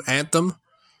to Anthem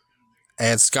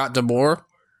and Scott D'Amore.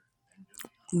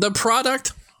 The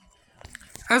product,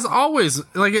 as always,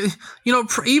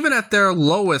 even at their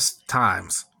lowest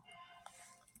times,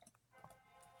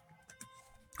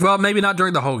 Well, maybe not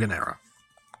during the Hogan era.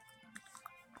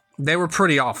 They were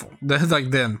pretty awful.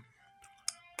 Like then.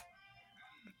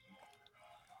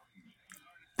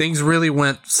 Things really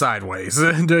went sideways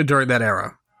during that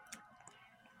era.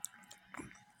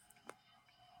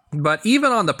 But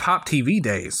even on the Pop TV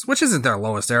days, which isn't their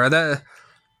lowest era,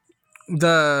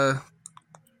 the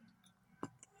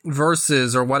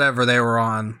Versus or whatever they were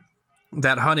on,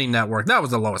 that hunting network, that was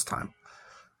the lowest time.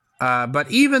 But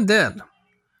even then,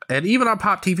 and even on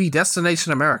Pop TV,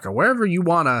 Destination America, wherever you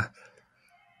want to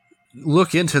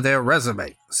look into their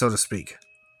resume, so to speak,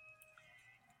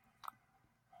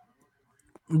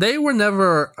 they were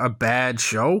never a bad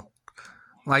show.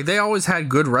 Like, they always had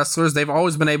good wrestlers. They've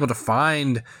always been able to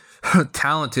find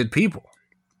talented people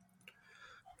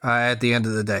at the end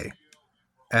of the day.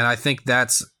 And I think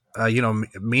that's,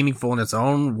 meaningful in its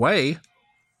own way,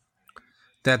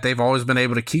 that they've always been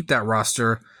able to keep that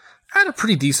roster at a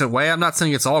pretty decent way. I'm not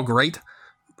saying it's all great,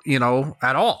 at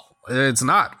all. It's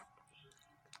not.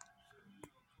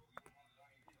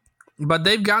 But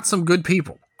they've got some good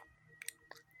people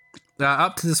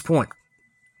up to this point.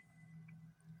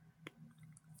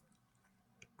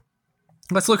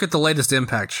 Let's look at the latest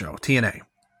Impact show, TNA.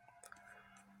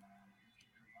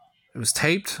 It was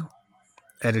taped,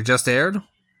 and it just aired.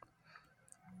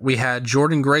 We had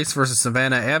Jordynne Grace versus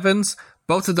Savannah Evans.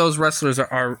 Both of those wrestlers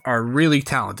are really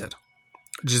talented.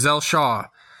 Giselle Shaw,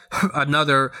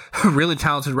 another really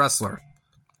talented wrestler.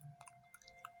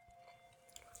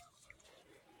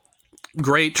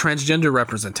 Great transgender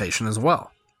representation as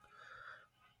well.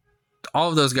 All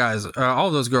of those guys, all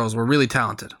of those girls were really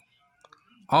talented.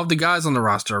 All of the guys on the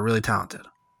roster are really talented.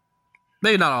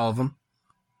 Maybe not all of them.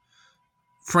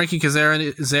 Frankie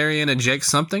Kazarian and Jake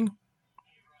something.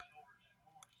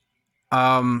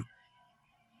 They're,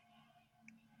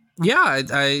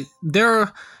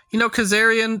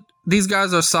 Kazarian, these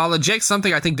guys are solid. Jake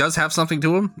something, I think, does have something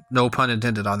to him. No pun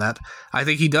intended on that. I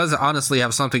think he does honestly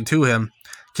have something to him.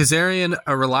 Kazarian,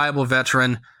 a reliable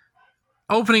veteran.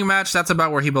 Opening match, that's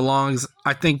about where he belongs.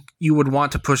 I think you would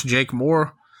want to push Jake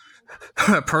more,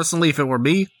 personally, if it were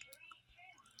me.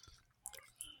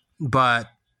 But,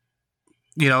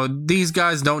 these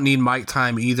guys don't need mic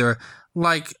time either.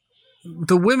 Like,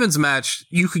 the women's match,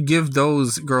 you could give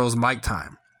those girls mic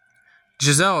time.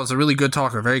 Giselle is a really good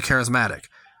talker, very charismatic.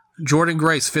 Jordynne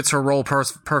Grace fits her role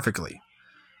perfectly.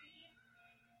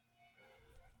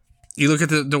 You look at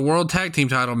the World Tag Team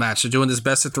title match. They're doing this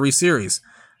best of 3 series.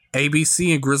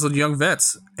 ABC and Grizzled Young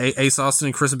Vets. Ace Austin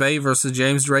and Chris Bay versus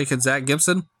James Drake and Zach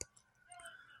Gibson.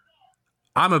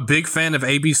 I'm a big fan of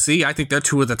ABC. I think they're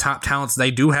 2 of the top talents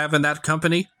they do have in that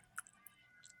company.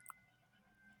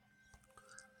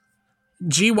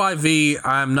 GYV,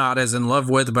 I'm not as in love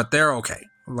with, but they're okay.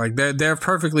 Like, they're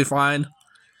perfectly fine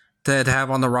to have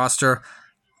on the roster.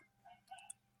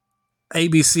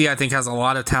 ABC, I think, has a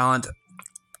lot of talent.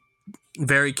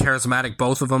 Very charismatic,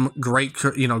 both of them. Great,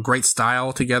 great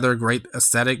style together. Great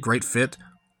aesthetic, great fit.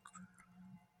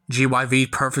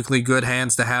 GYV, perfectly good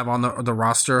hands to have on the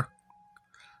roster.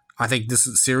 I think this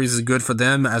series is good for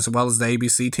them as well as the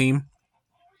ABC team.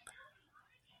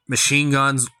 Machine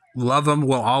Guns, love them,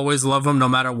 will always love them no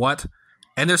matter what.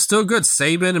 And they're still good.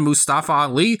 Sabin and Mustafa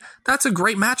Ali, that's a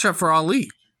great matchup for Ali.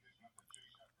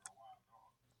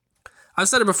 I've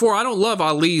said it before, I don't love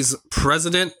Ali's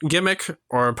president gimmick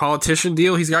or politician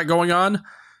deal he's got going on.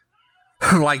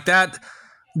 Like that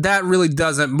really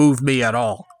doesn't move me at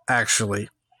all, actually.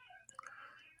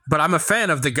 But I'm a fan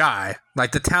of the guy.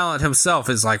 Like, the talent himself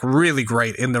is, like, really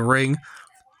great in the ring.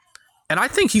 And I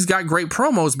think he's got great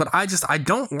promos, but I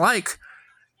don't like,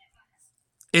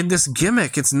 in this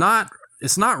gimmick, it's not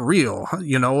real.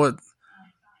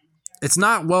 It's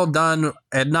not well done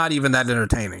and not even that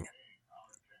entertaining.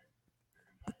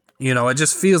 It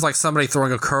just feels like somebody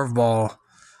throwing a curveball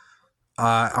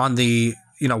on the,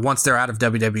 once they're out of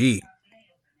WWE.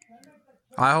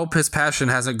 I hope his passion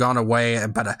hasn't gone away,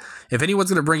 but if anyone's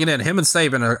going to bring it in, him and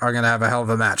Sabin are going to have a hell of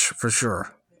a match, for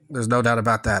sure. There's no doubt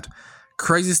about that.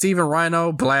 Crazy Steve and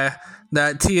Rhino, blah.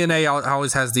 That TNA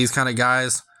always has these kind of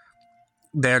guys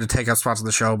there to take up spots on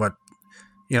the show, but,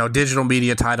 digital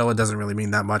media title, it doesn't really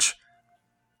mean that much.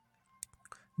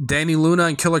 Danny Luna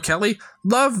and Killer Kelly,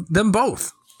 love them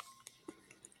both.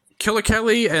 Killer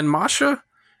Kelly and Masha,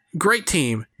 great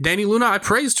team. Danny Luna, I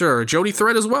praised her. Jody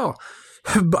Thread as well.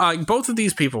 Both of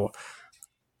these people,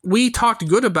 we talked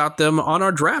good about them on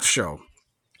our draft show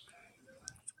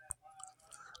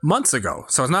months ago.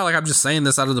 So it's not like I'm just saying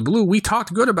this out of the blue. We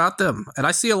talked good about them. And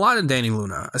I see a lot in Danny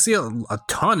Luna. I see a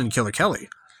ton in Killer Kelly.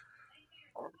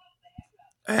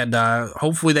 And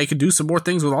hopefully they can do some more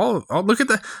things with all look at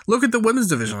the women's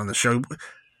division on the show.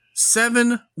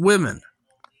 7 women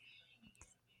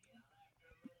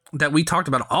that we talked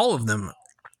about, all of them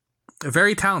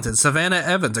very talented. Savannah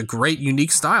Evans, a great,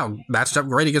 unique style, matched up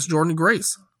great against Jordan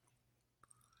Grace.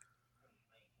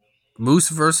 Moose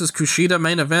versus Kushida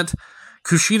main event.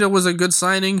 Kushida was a good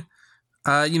signing,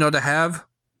 to have.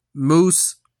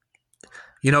 Moose,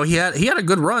 he had a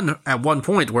good run at one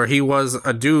point where he was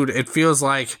a dude. It feels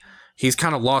like he's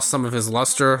kind of lost some of his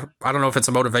luster. I don't know if it's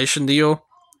a motivation deal,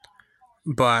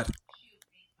 but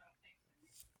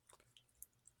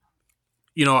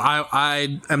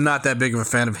I am not that big of a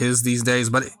fan of his these days,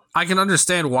 but I can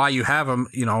understand why you have him.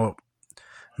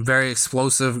 Very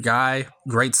explosive guy,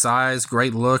 great size,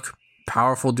 great look,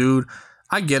 powerful dude.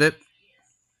 I get it,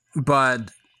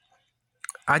 but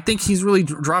I think he's really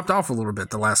dropped off a little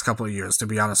bit the last couple of years, to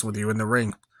be honest with you, in the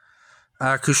ring.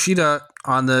 Kushida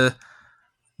on the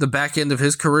back end of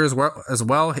his career as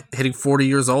well, hitting 40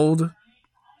 years old,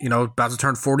 about to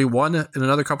turn 41 in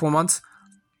another couple of months.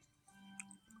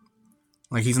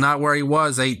 Like, he's not where he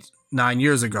was 8-9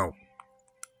 years ago.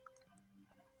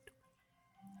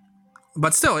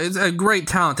 But still, it's a great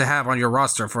talent to have on your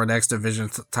roster for an X Division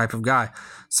type of guy.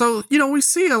 So, we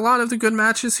see a lot of the good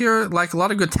matches here, like a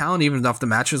lot of good talent, even if the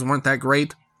matches weren't that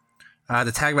great.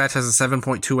 The tag match has a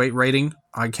 7.28 rating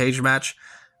on Cage Match.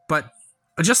 But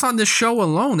just on this show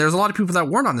alone, there's a lot of people that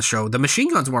weren't on the show. The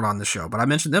Machine Guns weren't on the show, but I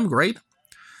mentioned them, great.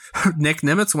 Nick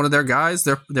Nimitz, one of their guys,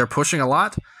 they're pushing a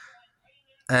lot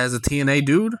as a TNA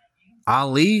dude.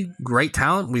 Ali, great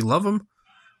talent. We love him.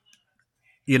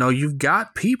 You've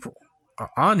got people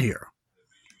on here.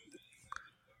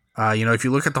 If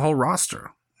you look at the whole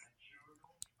roster,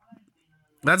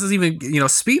 that doesn't even,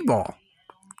 Speedball.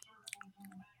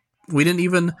 We didn't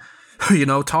even,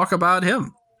 talk about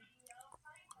him.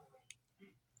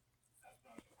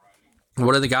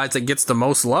 One of the guys that gets the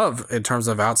most love in terms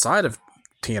of outside of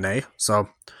TNA. So,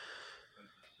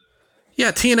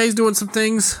 yeah, TNA's doing some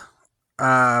things.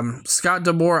 Scott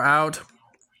D'Amore out.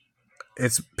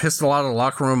 It's pissed a lot of the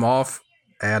locker room off,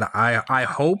 and I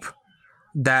hope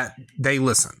that they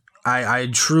listen. I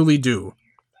truly do.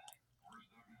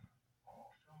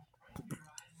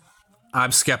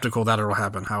 I'm skeptical that it'll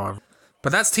happen, however.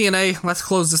 But that's TNA. Let's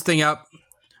close this thing up.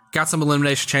 Got some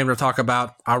Elimination Chamber to talk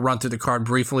about. I'll run through the card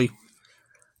briefly.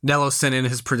 Nello sent in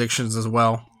his predictions as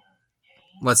well.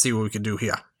 Let's see what we can do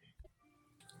here.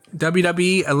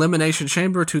 WWE Elimination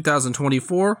Chamber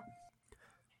 2024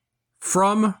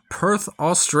 from Perth,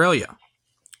 Australia.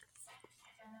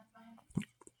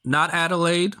 Not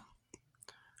Adelaide,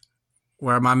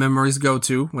 where my memories go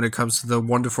to when it comes to the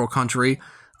wonderful country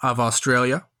of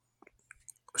Australia.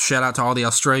 Shout out to all the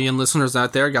Australian listeners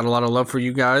out there. Got a lot of love for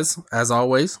you guys, as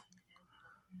always.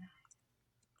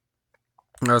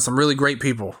 Some really great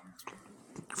people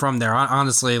from there.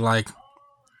 Honestly,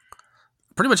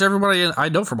 pretty much everybody I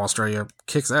know from Australia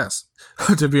kicks ass,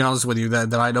 to be honest with you,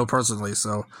 that I know personally.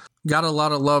 So, got a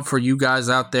lot of love for you guys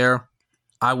out there.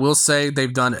 I will say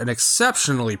they've done an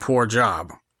exceptionally poor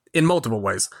job in multiple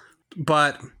ways,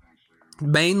 but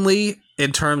mainly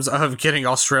in terms of getting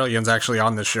Australians actually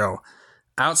on the show.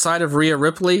 Outside of Rhea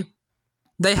Ripley,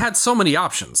 they had so many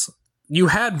options. You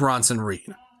had Bronson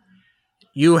Reed.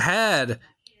 You had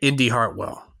Indy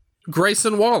Hartwell.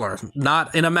 Grayson Waller,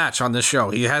 not in a match on this show.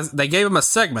 They gave him a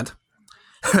segment,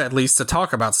 at least to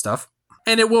talk about stuff.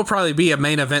 And it will probably be a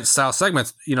main event style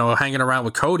segment, hanging around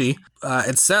with Cody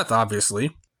and Seth,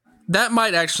 obviously. That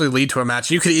might actually lead to a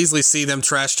match. You could easily see them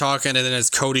trash talking, and then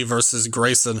it's Cody versus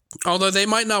Grayson. Although they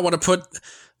might not want to put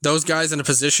those guys in a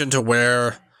position to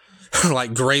where,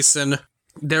 like Grayson,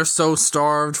 they're so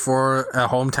starved for a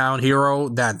hometown hero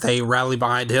that they rally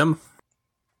behind him.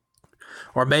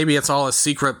 Or maybe it's all a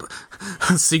secret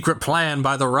plan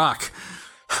by The Rock.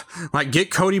 Like, get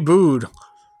Cody booed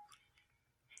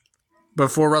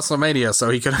before WrestleMania so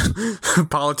he can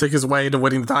politic his way into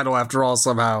winning the title after all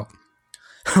somehow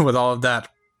with all of that.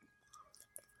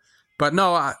 But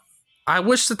no, I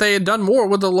wish that they had done more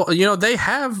with they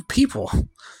have people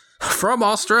from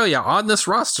Australia on this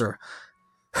roster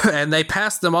and they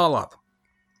passed them all up.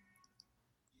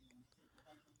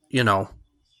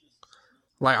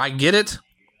 I get it.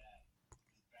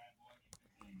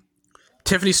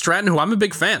 Tiffany Stratton, who I'm a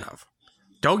big fan of.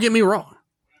 Don't get me wrong.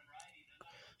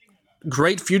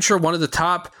 Great future, one of the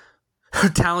top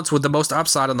talents with the most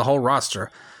upside on the whole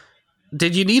roster.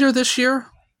 Did you need her this year?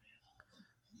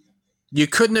 You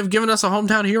couldn't have given us a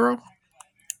hometown hero?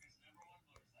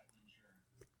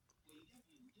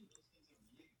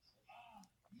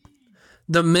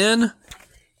 The men,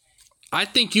 I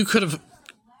think you could have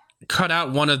cut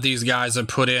out one of these guys and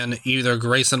put in either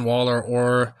Grayson Waller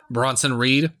or Bronson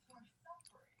Reed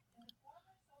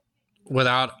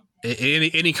without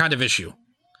any kind of issue.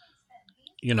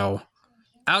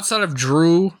 outside of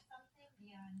Drew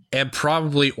and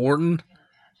probably Orton,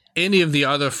 any of the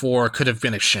other four could have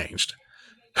been exchanged.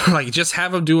 Like, just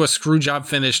have him do a screw job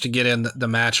finish to get in the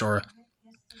match, or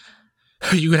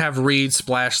you could have Reed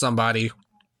splash somebody.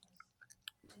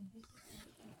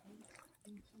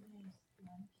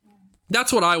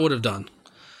 That's what I would have done.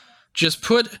 Just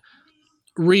put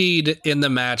Reed in the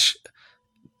match.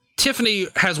 Tiffany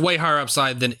has way higher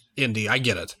upside than Indy. I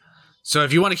get it. So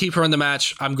if you want to keep her in the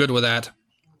match, I'm good with that.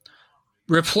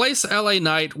 Replace LA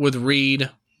Knight with Reed,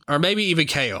 or maybe even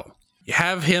KO.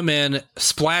 Have him in,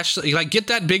 splash, like, get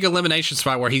that big elimination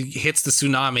spot where he hits the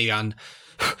tsunami on,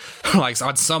 like,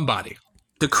 on somebody.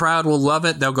 The crowd will love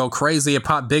it. They'll go crazy and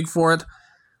pop big for it.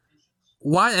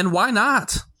 Why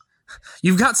not?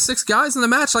 You've got 6 guys in the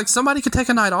match. Like, somebody could take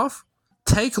a night off.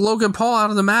 Take Logan Paul out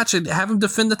of the match and have him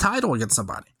defend the title against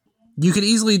somebody. You could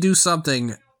easily do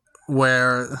something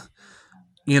where,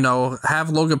 have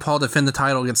Logan Paul defend the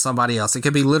title against somebody else. It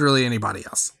could be literally anybody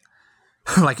else.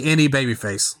 Like any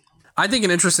babyface. I think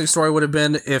an interesting story would have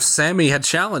been if Sammy had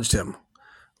challenged him,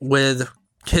 with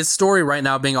his story right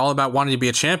now being all about wanting to be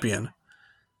a champion.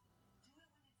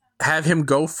 Have him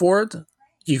go for it.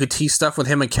 You could tease stuff with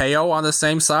him and KO on the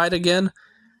same side again.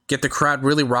 Get the crowd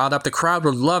really riled up. The crowd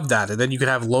would love that. And then you could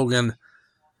have Logan,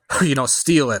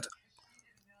 steal it.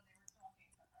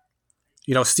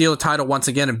 Steal the title once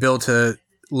again and build to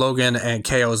Logan and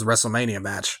KO's WrestleMania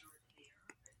match.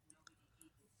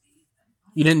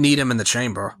 You didn't need him in the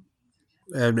chamber,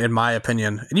 in my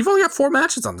opinion. And you've only got 4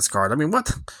 matches on this card. I mean,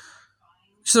 what?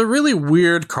 It's a really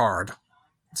weird card,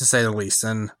 to say the least.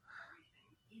 And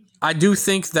I do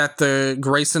think that the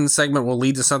Grayson segment will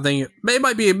lead to something. It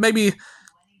might be, maybe,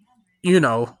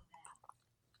 I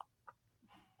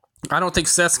don't think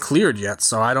Seth's cleared yet,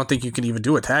 so I don't think you can even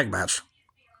do a tag match.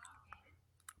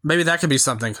 Maybe that could be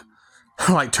something.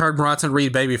 Like, turn Bronson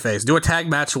Reed babyface. Do a tag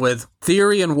match with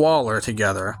Theory and Waller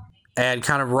together, and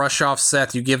kind of rush off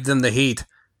Seth. You give them the heat,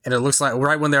 and it looks like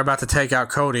right when they're about to take out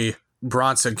Cody,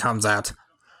 Bronson comes out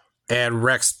and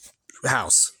wrecks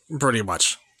house, pretty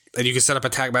much. And you can set up a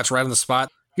tag match right on the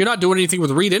spot. You're not doing anything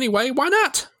with Reed anyway. Why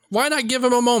not? Why not give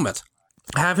him a moment?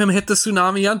 Have him hit the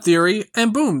tsunami on Theory,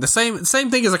 and boom, the same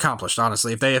thing is accomplished,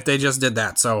 honestly, if they just did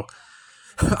that. So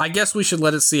I guess we should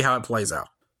let it see how it plays out.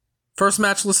 First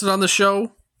match listed on the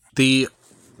show, the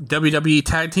WWE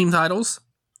Tag Team titles,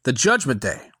 the Judgment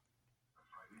Day.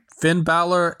 Finn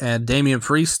Balor and Damian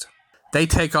Priest, they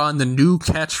take on the New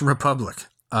Catch Republic.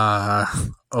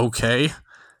 Okay.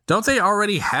 Don't they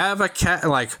already have a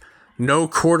no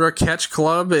quarter catch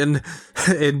club in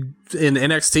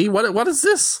NXT? What is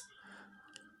this?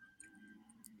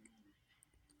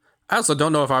 I also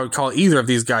don't know if I would call either of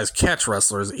these guys catch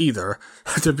wrestlers either,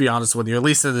 to be honest with you. At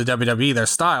least in the WWE, their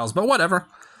styles, but whatever.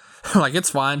 It's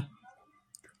fine.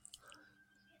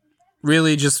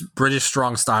 Really just British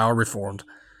strong style reformed.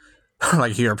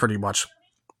 Here, pretty much.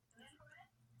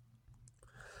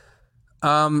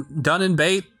 Dunn and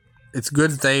Bate, it's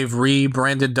good that they've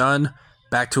rebranded Dunn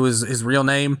back to his real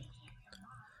name.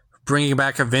 Bringing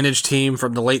back a vintage team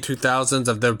from the late 2000s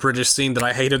of the British scene that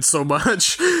I hated so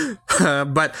much.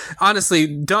 But honestly,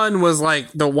 Dunn was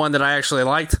the one that I actually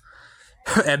liked.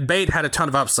 And Bate had a ton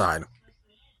of upside.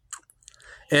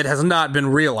 It has not been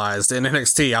realized in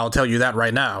NXT, I'll tell you that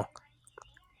right now.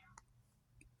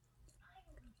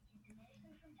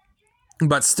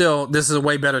 But still, this is a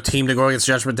way better team to go against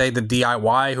Judgment Day than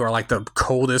DIY, who are the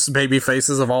coldest baby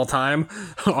faces of all time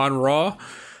on Raw.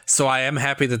 So I am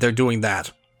happy that they're doing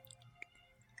that.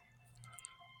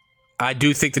 I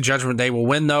do think the Judgment Day will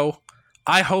win, though.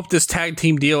 I hope this tag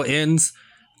team deal ends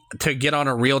to get on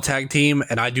a real tag team,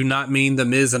 and I do not mean The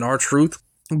Miz and R-Truth.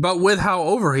 But with how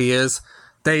over he is,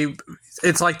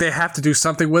 it's like they have to do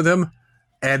something with him.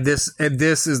 And this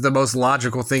is the most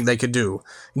logical thing they could do.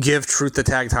 Give Truth the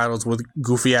tag titles with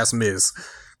goofy-ass Miz.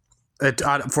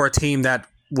 For a team that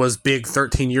was big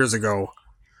 13 years ago.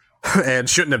 And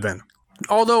shouldn't have been.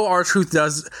 Although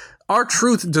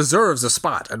R-Truth deserves a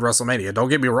spot at WrestleMania. Don't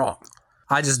get me wrong.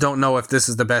 I just don't know if this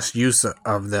is the best use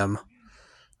of them.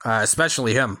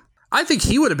 Especially him. I think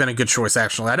he would have been a good choice,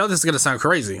 actually. I know this is going to sound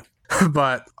crazy.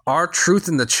 But R-Truth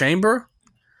in the Chamber...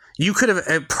 You could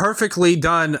have perfectly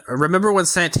done... Remember when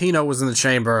Santino was in the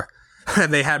Chamber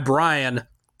and they had Bryan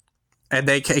and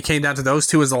it came down to those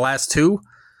two as the last two?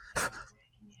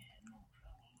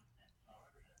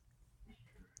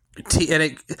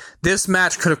 This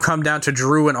match could have come down to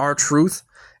Drew and R-Truth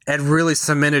and really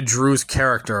cemented Drew's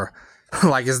character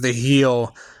as the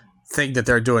heel thing that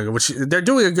they're doing, which they're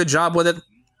doing a good job with it.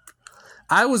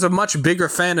 I was a much bigger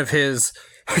fan of his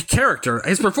character.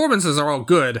 His performances are all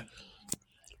good.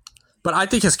 But I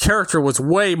think his character was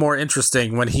way more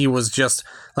interesting when he was just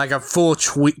like a full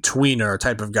tweener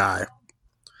type of guy.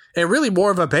 And really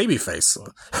more of a babyface,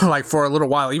 like for a little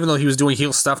while, even though he was doing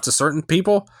heel stuff to certain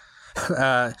people.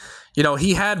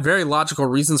 He had very logical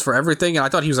reasons for everything, and I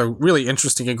thought he was a really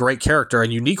interesting and great character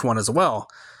and unique one as well.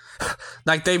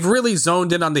 Like, they've really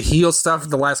zoned in on the heel stuff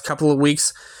the last couple of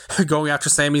weeks, going after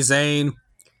Sami Zayn,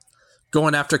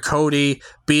 going after Cody,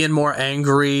 being more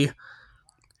angry.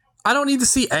 I don't need to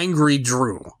see angry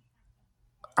Drew.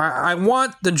 I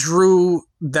want the Drew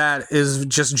that is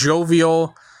just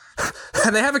jovial,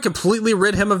 and they haven't completely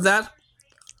rid him of that,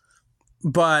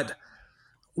 but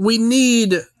we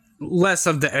need less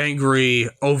of the angry,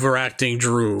 overacting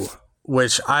Drew,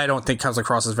 which I don't think comes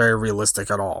across as very realistic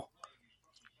at all.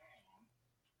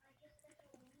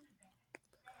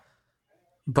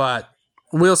 But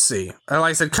we'll see.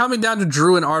 Like I said, coming down to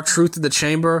Drew and R-Truth in the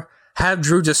chamber, have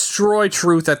Drew destroy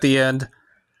Truth at the end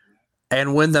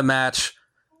and win the match,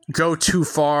 go too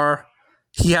far.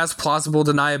 He has plausible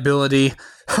deniability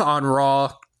on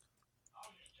Raw.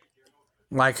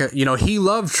 Like, he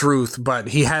loved Truth, but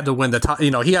he had to win the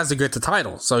title. He has to get the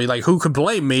title. So, who could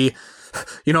blame me?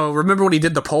 Remember when he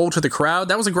did the poll to the crowd?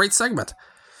 That was a great segment.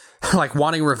 Like,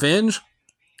 wanting revenge.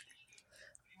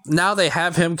 Now they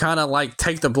have him kind of,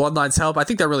 take the Bloodline's help. I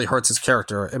think that really hurts his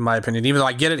character, in my opinion. Even though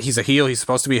I get it, he's a heel. He's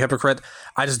supposed to be a hypocrite.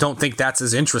 I just don't think that's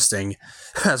as interesting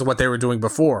as what they were doing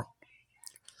before.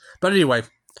 But anyway,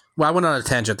 I went on a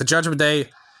tangent. The Judgment Day,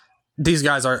 these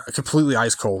guys are completely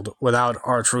ice cold without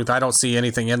R-Truth. I don't see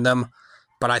anything in them,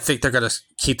 but I think they're going to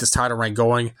keep this title reign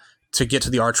going to get to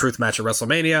the R-Truth match at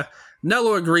WrestleMania.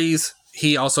 Nello agrees.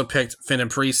 He also picked Finn and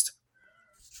Priest.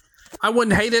 I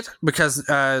wouldn't hate it because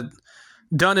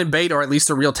Dunn and Bate are at least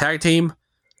a real tag team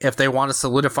if they want to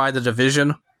solidify the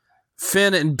division.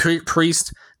 Finn and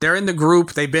Priest, they're in the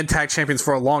group. They've been tag champions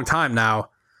for a long time now,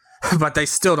 but they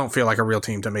still don't feel like a real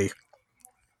team to me.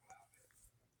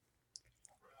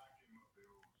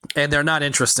 And they're not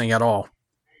interesting at all.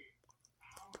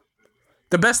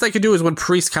 The best they could do is when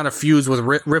Priest kind of feuds with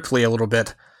Ripley a little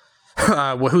bit,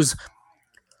 who's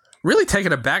really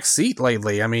taken a back seat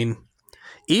lately. I mean,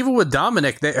 even with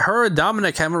Dominic, her and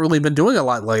Dominic haven't really been doing a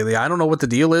lot lately. I don't know what the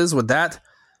deal is with that.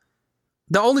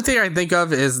 The only thing I can think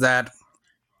of is that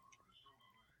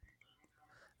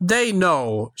they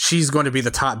know she's going to be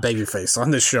the top babyface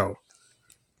on this show.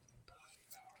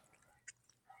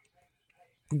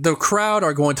 The crowd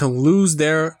are going to lose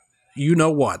their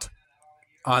you-know-what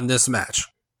on this match.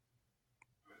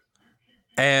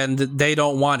 And they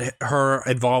don't want her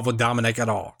involved with Dominic at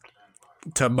all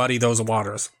to muddy those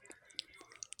waters.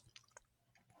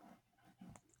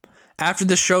 After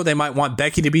this show, they might want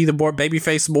Becky to be the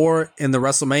babyface more in the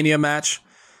WrestleMania match.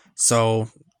 So,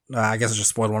 I guess I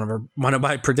just spoiled one of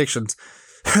my predictions.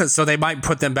 So they might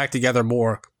put them back together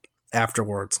more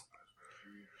afterwards.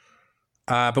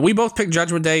 But we both picked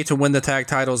Judgment Day to win the tag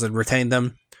titles and retain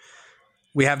them.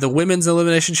 We have the Women's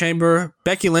Elimination Chamber.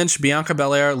 Becky Lynch, Bianca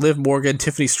Belair, Liv Morgan,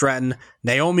 Tiffany Stratton,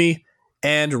 Naomi,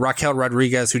 and Raquel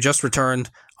Rodriguez, who just returned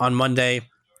on Monday,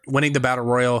 winning the Battle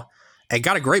Royal. And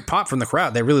got a great pop from the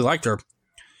crowd. They really liked her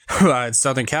in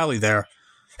Southern Cali there.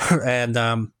 And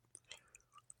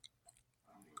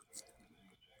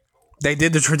they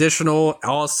did the traditional,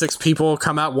 all 6 people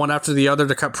come out one after the other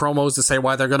to cut promos to say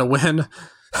why they're going to win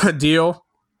deal.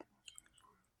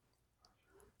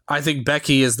 I think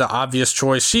Becky is the obvious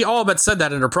choice. She all but said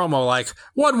that in her promo, like,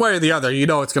 one way or the other,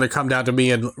 it's going to come down to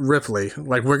me and Ripley.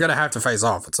 Like, we're going to have to face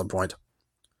off at some point.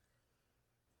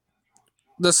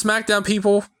 The SmackDown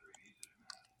people,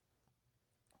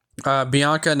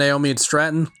 Bianca, Naomi, and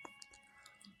Stratton.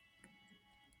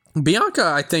 Bianca,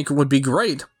 I think, would be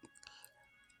great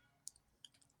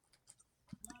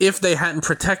if they hadn't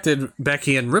protected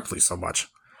Becky and Ripley so much.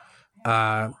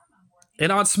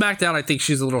 And on SmackDown, I think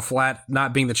she's a little flat,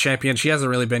 not being the champion. She hasn't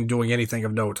really been doing anything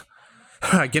of note.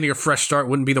 Getting a fresh start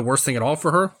wouldn't be the worst thing at all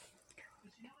for her.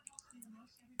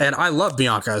 And I love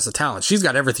Bianca as a talent. She's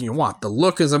got everything you want. The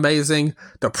look is amazing.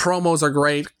 The promos are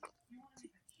great.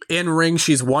 In ring,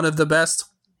 she's one of the best.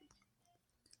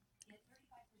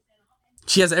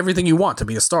 She has everything you want to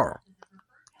be a star.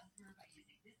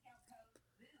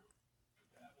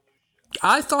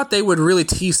 I thought they would really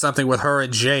tease something with her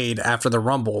and Jade after the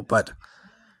Rumble, but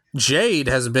Jade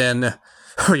has been,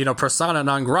 persona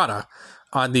non grata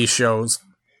on these shows.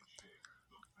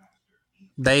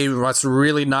 They must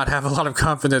really not have a lot of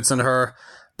confidence in her.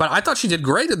 But I thought she did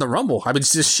great in the Rumble. I mean,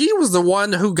 she was the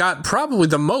one who got probably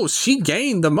the most. She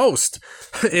gained the most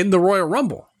in the Royal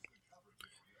Rumble.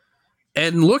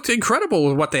 And looked incredible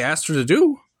with what they asked her to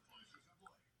do.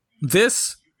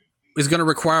 This is going to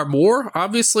require more,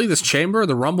 obviously. This chamber,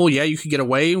 the Rumble, yeah, you could get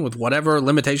away with whatever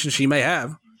limitations she may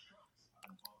have.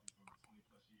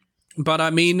 But, I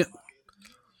mean,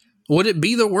 would it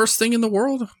be the worst thing in the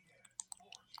world?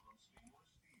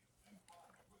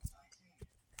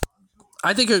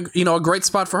 I think, a great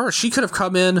spot for her. She could have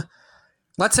come in,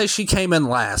 let's say she came in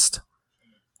last,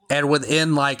 and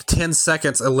within, 10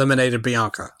 seconds eliminated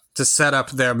Bianca to set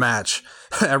up their match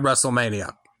at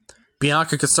WrestleMania.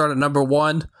 Bianca could start at number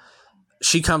 1.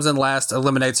 She comes in last,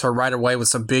 eliminates her right away with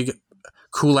some big,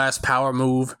 cool-ass power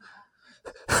move,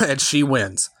 and she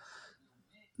wins.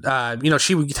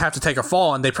 She would have to take a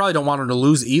fall, and they probably don't want her to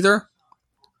lose either.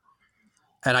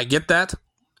 And I get that.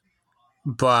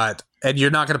 And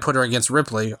you're not going to put her against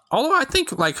Ripley. Although I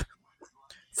think,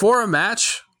 for a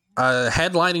match, a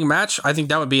headlining match, I think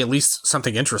that would be at least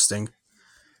something interesting.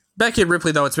 Becky and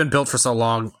Ripley, though, it's been built for so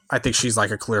long, I think she's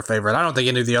a clear favorite. I don't think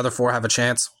any of the other 4 have a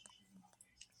chance.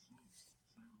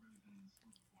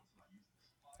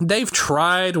 They've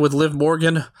tried with Liv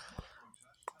Morgan,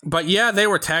 but yeah, they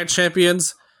were tag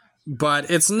champions, but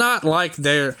it's not like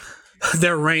their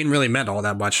reign really meant all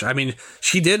that much. I mean,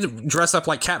 she did dress up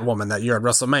like Catwoman that year at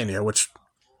WrestleMania, which,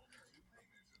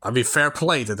 fair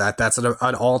play to that. That's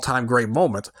an all-time great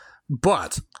moment,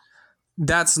 but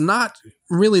that's not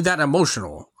really that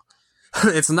emotional.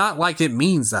 It's not like it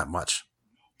means that much.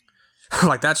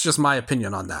 That's just my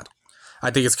opinion on that.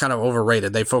 I think it's kind of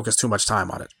overrated. They focus too much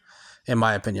time on it, in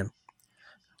my opinion.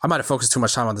 I might have focused too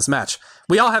much time on this match.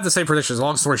 We all have the same predictions.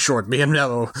 Long story short, me and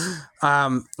Nello.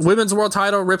 Women's world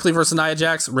title, Ripley versus Nia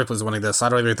Jax. Ripley's winning this. I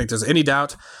don't even think there's any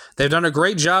doubt. They've done a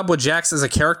great job with Jax as a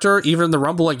character. Even in the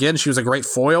Rumble, again, she was a great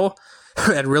foil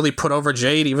and really put over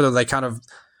Jade, even though they kind of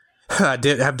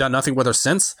have done nothing with her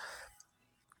since.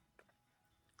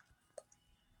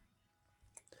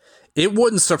 It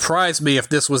wouldn't surprise me if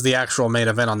this was the actual main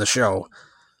event on the show.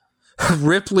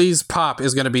 Ripley's pop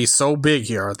is going to be so big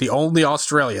here, the only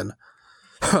Australian,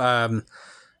 and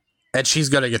she's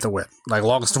going to get the win.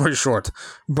 Long story short,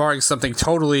 barring something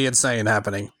totally insane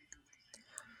happening.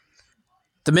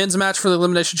 The men's match for the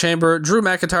Elimination Chamber, Drew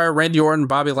McIntyre, Randy Orton,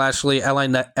 Bobby Lashley,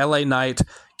 LA Knight,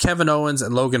 Kevin Owens,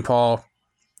 and Logan Paul.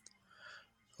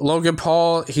 Logan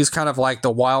Paul, he's kind of like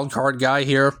the wild card guy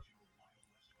here,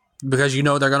 because they're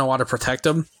going to want to protect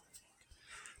him.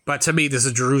 But to me, this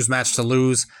is Drew's match to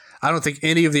lose. I don't think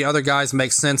any of the other guys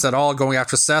make sense at all going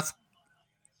after Seth.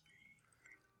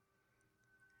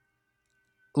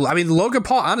 Logan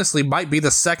Paul, honestly, might be the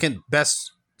second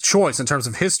best choice in terms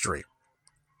of history.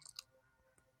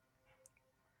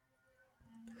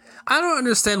 I don't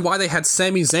understand why they had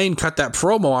Sami Zayn cut that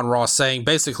promo on Raw saying,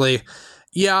 basically,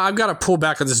 yeah, I've got to pull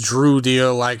back on this Drew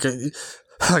deal. I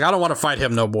don't want to fight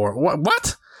him no more.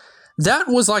 What? That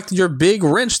was your big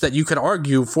wrench that you could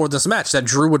argue for this match, that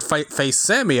Drew would face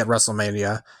Sami at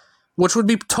WrestleMania, which would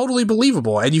be totally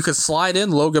believable. And you could slide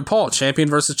in Logan Paul, champion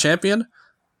versus champion,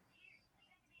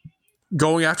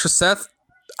 going after Seth.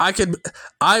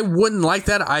 I wouldn't like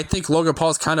that. I think Logan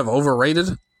Paul is kind of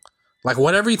overrated.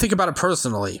 Whatever you think about it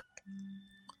personally.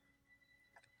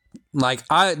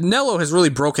 Nello has really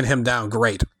broken him down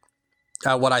great.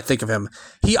 What I think of him.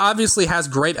 He obviously has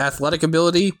great athletic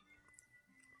ability.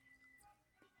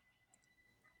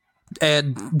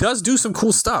 And does do some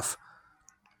cool stuff.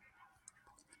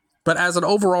 But as an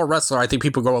overall wrestler, I think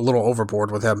people go a little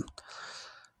overboard with him.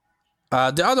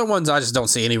 The other ones, I just don't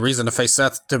see any reason to face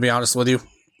Seth, to be honest with you.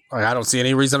 I don't see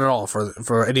any reason at all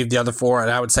for any of the other 4,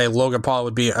 and I would say Logan Paul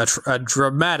would be a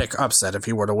dramatic upset if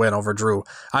he were to win over Drew.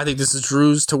 I think this is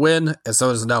Drew's to win, and so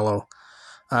is Nello.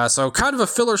 So kind of a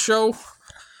filler show.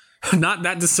 Not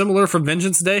that dissimilar from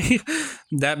Vengeance Day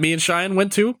that me and Cheyenne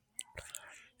went to,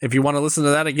 if you want to listen to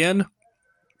that again.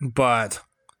 But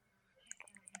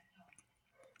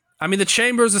the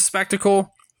Chamber is a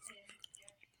spectacle.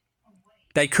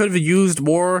 They could have used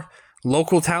more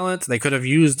local talent. They could have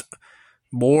used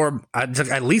more,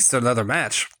 at least another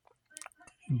match.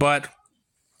 But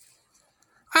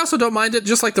I also don't mind it.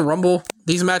 Just like the Rumble,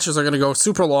 these matches are going to go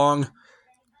super long.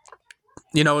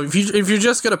 If you're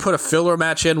just going to put a filler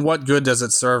match in, what good does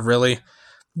it serve, really?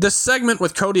 This segment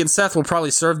with Cody and Seth will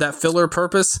probably serve that filler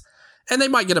purpose, and they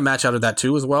might get a match out of that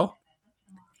too as well.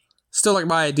 Still like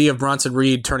my idea of Bronson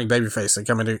Reed turning babyface and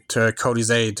coming to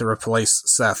Cody's aid to replace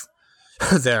Seth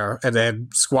there and then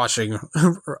squashing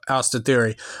Austin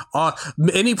Theory.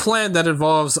 Any plan that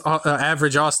involves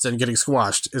average Austin getting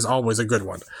squashed is always a good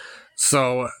one.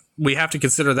 So we have to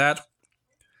consider that.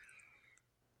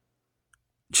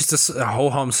 Just a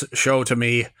ho-hum show to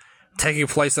me, taking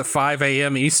place at 5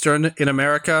 a.m. Eastern in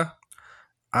America.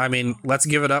 Let's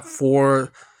give it up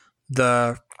for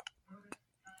the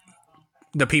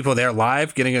the people there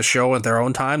live, getting a show at their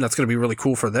own time. That's going to be really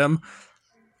cool for them.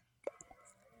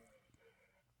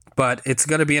 But it's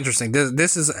going to be interesting.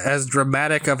 This is as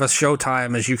dramatic of a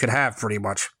showtime as you could have, pretty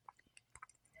much.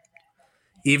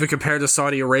 Even compared to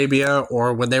Saudi Arabia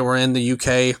or when they were in the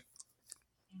UK,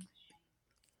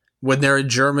 when they're in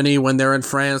Germany, when they're in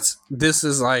France, this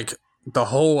is like the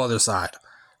whole other side.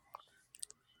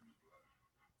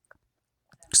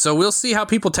 So we'll see how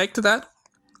people take to that.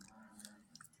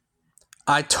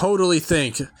 I totally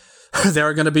think there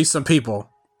are going to be some people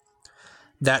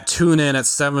that tune in at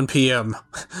 7 p.m.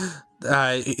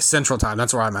 Central Time.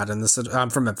 That's where I'm at. I'm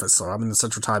from Memphis, so I'm in the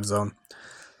Central Time Zone.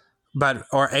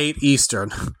 Or 8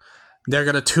 Eastern. They're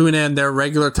going to tune in their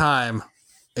regular time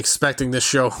expecting this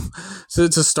show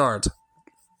to start.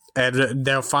 And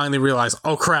they'll finally realize,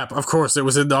 oh crap, of course, it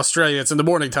was in Australia. It's in the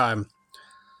morning time.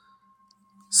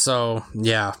 So,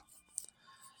 yeah.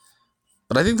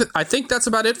 But I think that's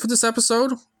about it for this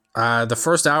episode. The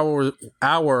first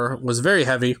hour was very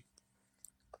heavy.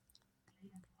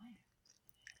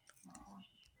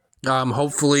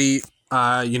 Hopefully,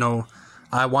 I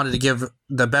wanted to give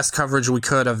the best coverage we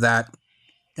could of that,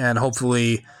 and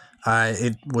hopefully,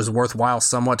 it was worthwhile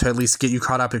somewhat to at least get you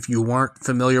caught up if you weren't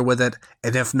familiar with it,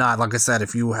 and if not, like I said,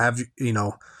 if you have,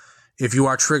 if you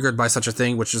are triggered by such a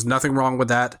thing, which is nothing wrong with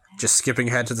that, just skipping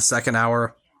ahead to the second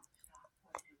hour.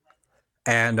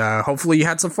 And hopefully you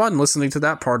had some fun listening to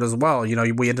that part as well.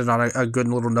 We ended on a good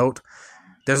little note.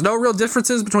 There's no real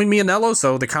differences between me and Nello,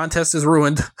 so the contest is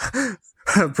ruined,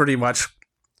 pretty much.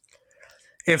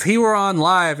 If he were on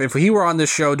live, if he were on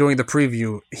this show doing the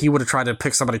preview, he would have tried to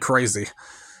pick somebody crazy,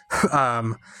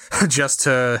 just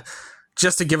to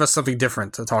give us something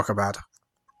different to talk about.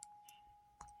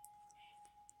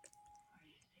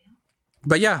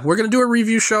 But yeah, we're going to do a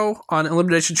review show on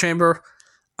Elimination Chamber.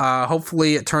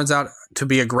 Hopefully it turns out to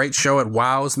be a great show. It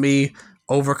wows me,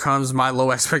 overcomes my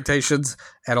low expectations,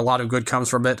 and a lot of good comes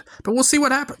from it. But we'll see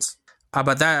what happens.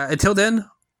 Until then,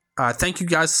 thank you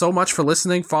guys so much for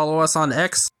listening. Follow us on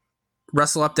X,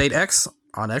 Wrestle Update X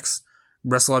on X,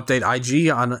 Wrestle Update IG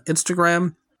on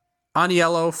Instagram,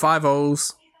 Aniello 5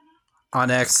 O's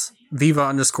on X,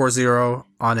 Viva_0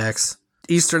 on X,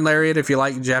 Eastern Lariat if you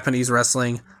like Japanese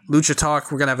wrestling, Lucha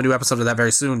Talk. We're going to have a new episode of that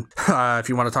very soon. If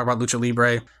you want to talk about Lucha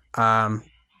Libre.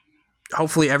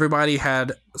 Hopefully everybody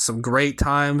had some great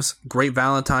times, great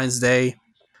Valentine's Day,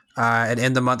 and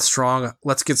end the month strong.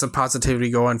 Let's get some positivity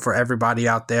going for everybody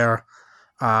out there.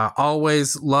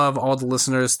 Always love all the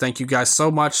listeners. Thank you guys so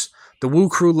much. The Woo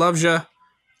Crew loves you.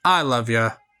 I love you.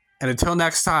 And until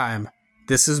next time,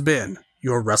 this has been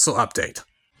your Wrestle Update.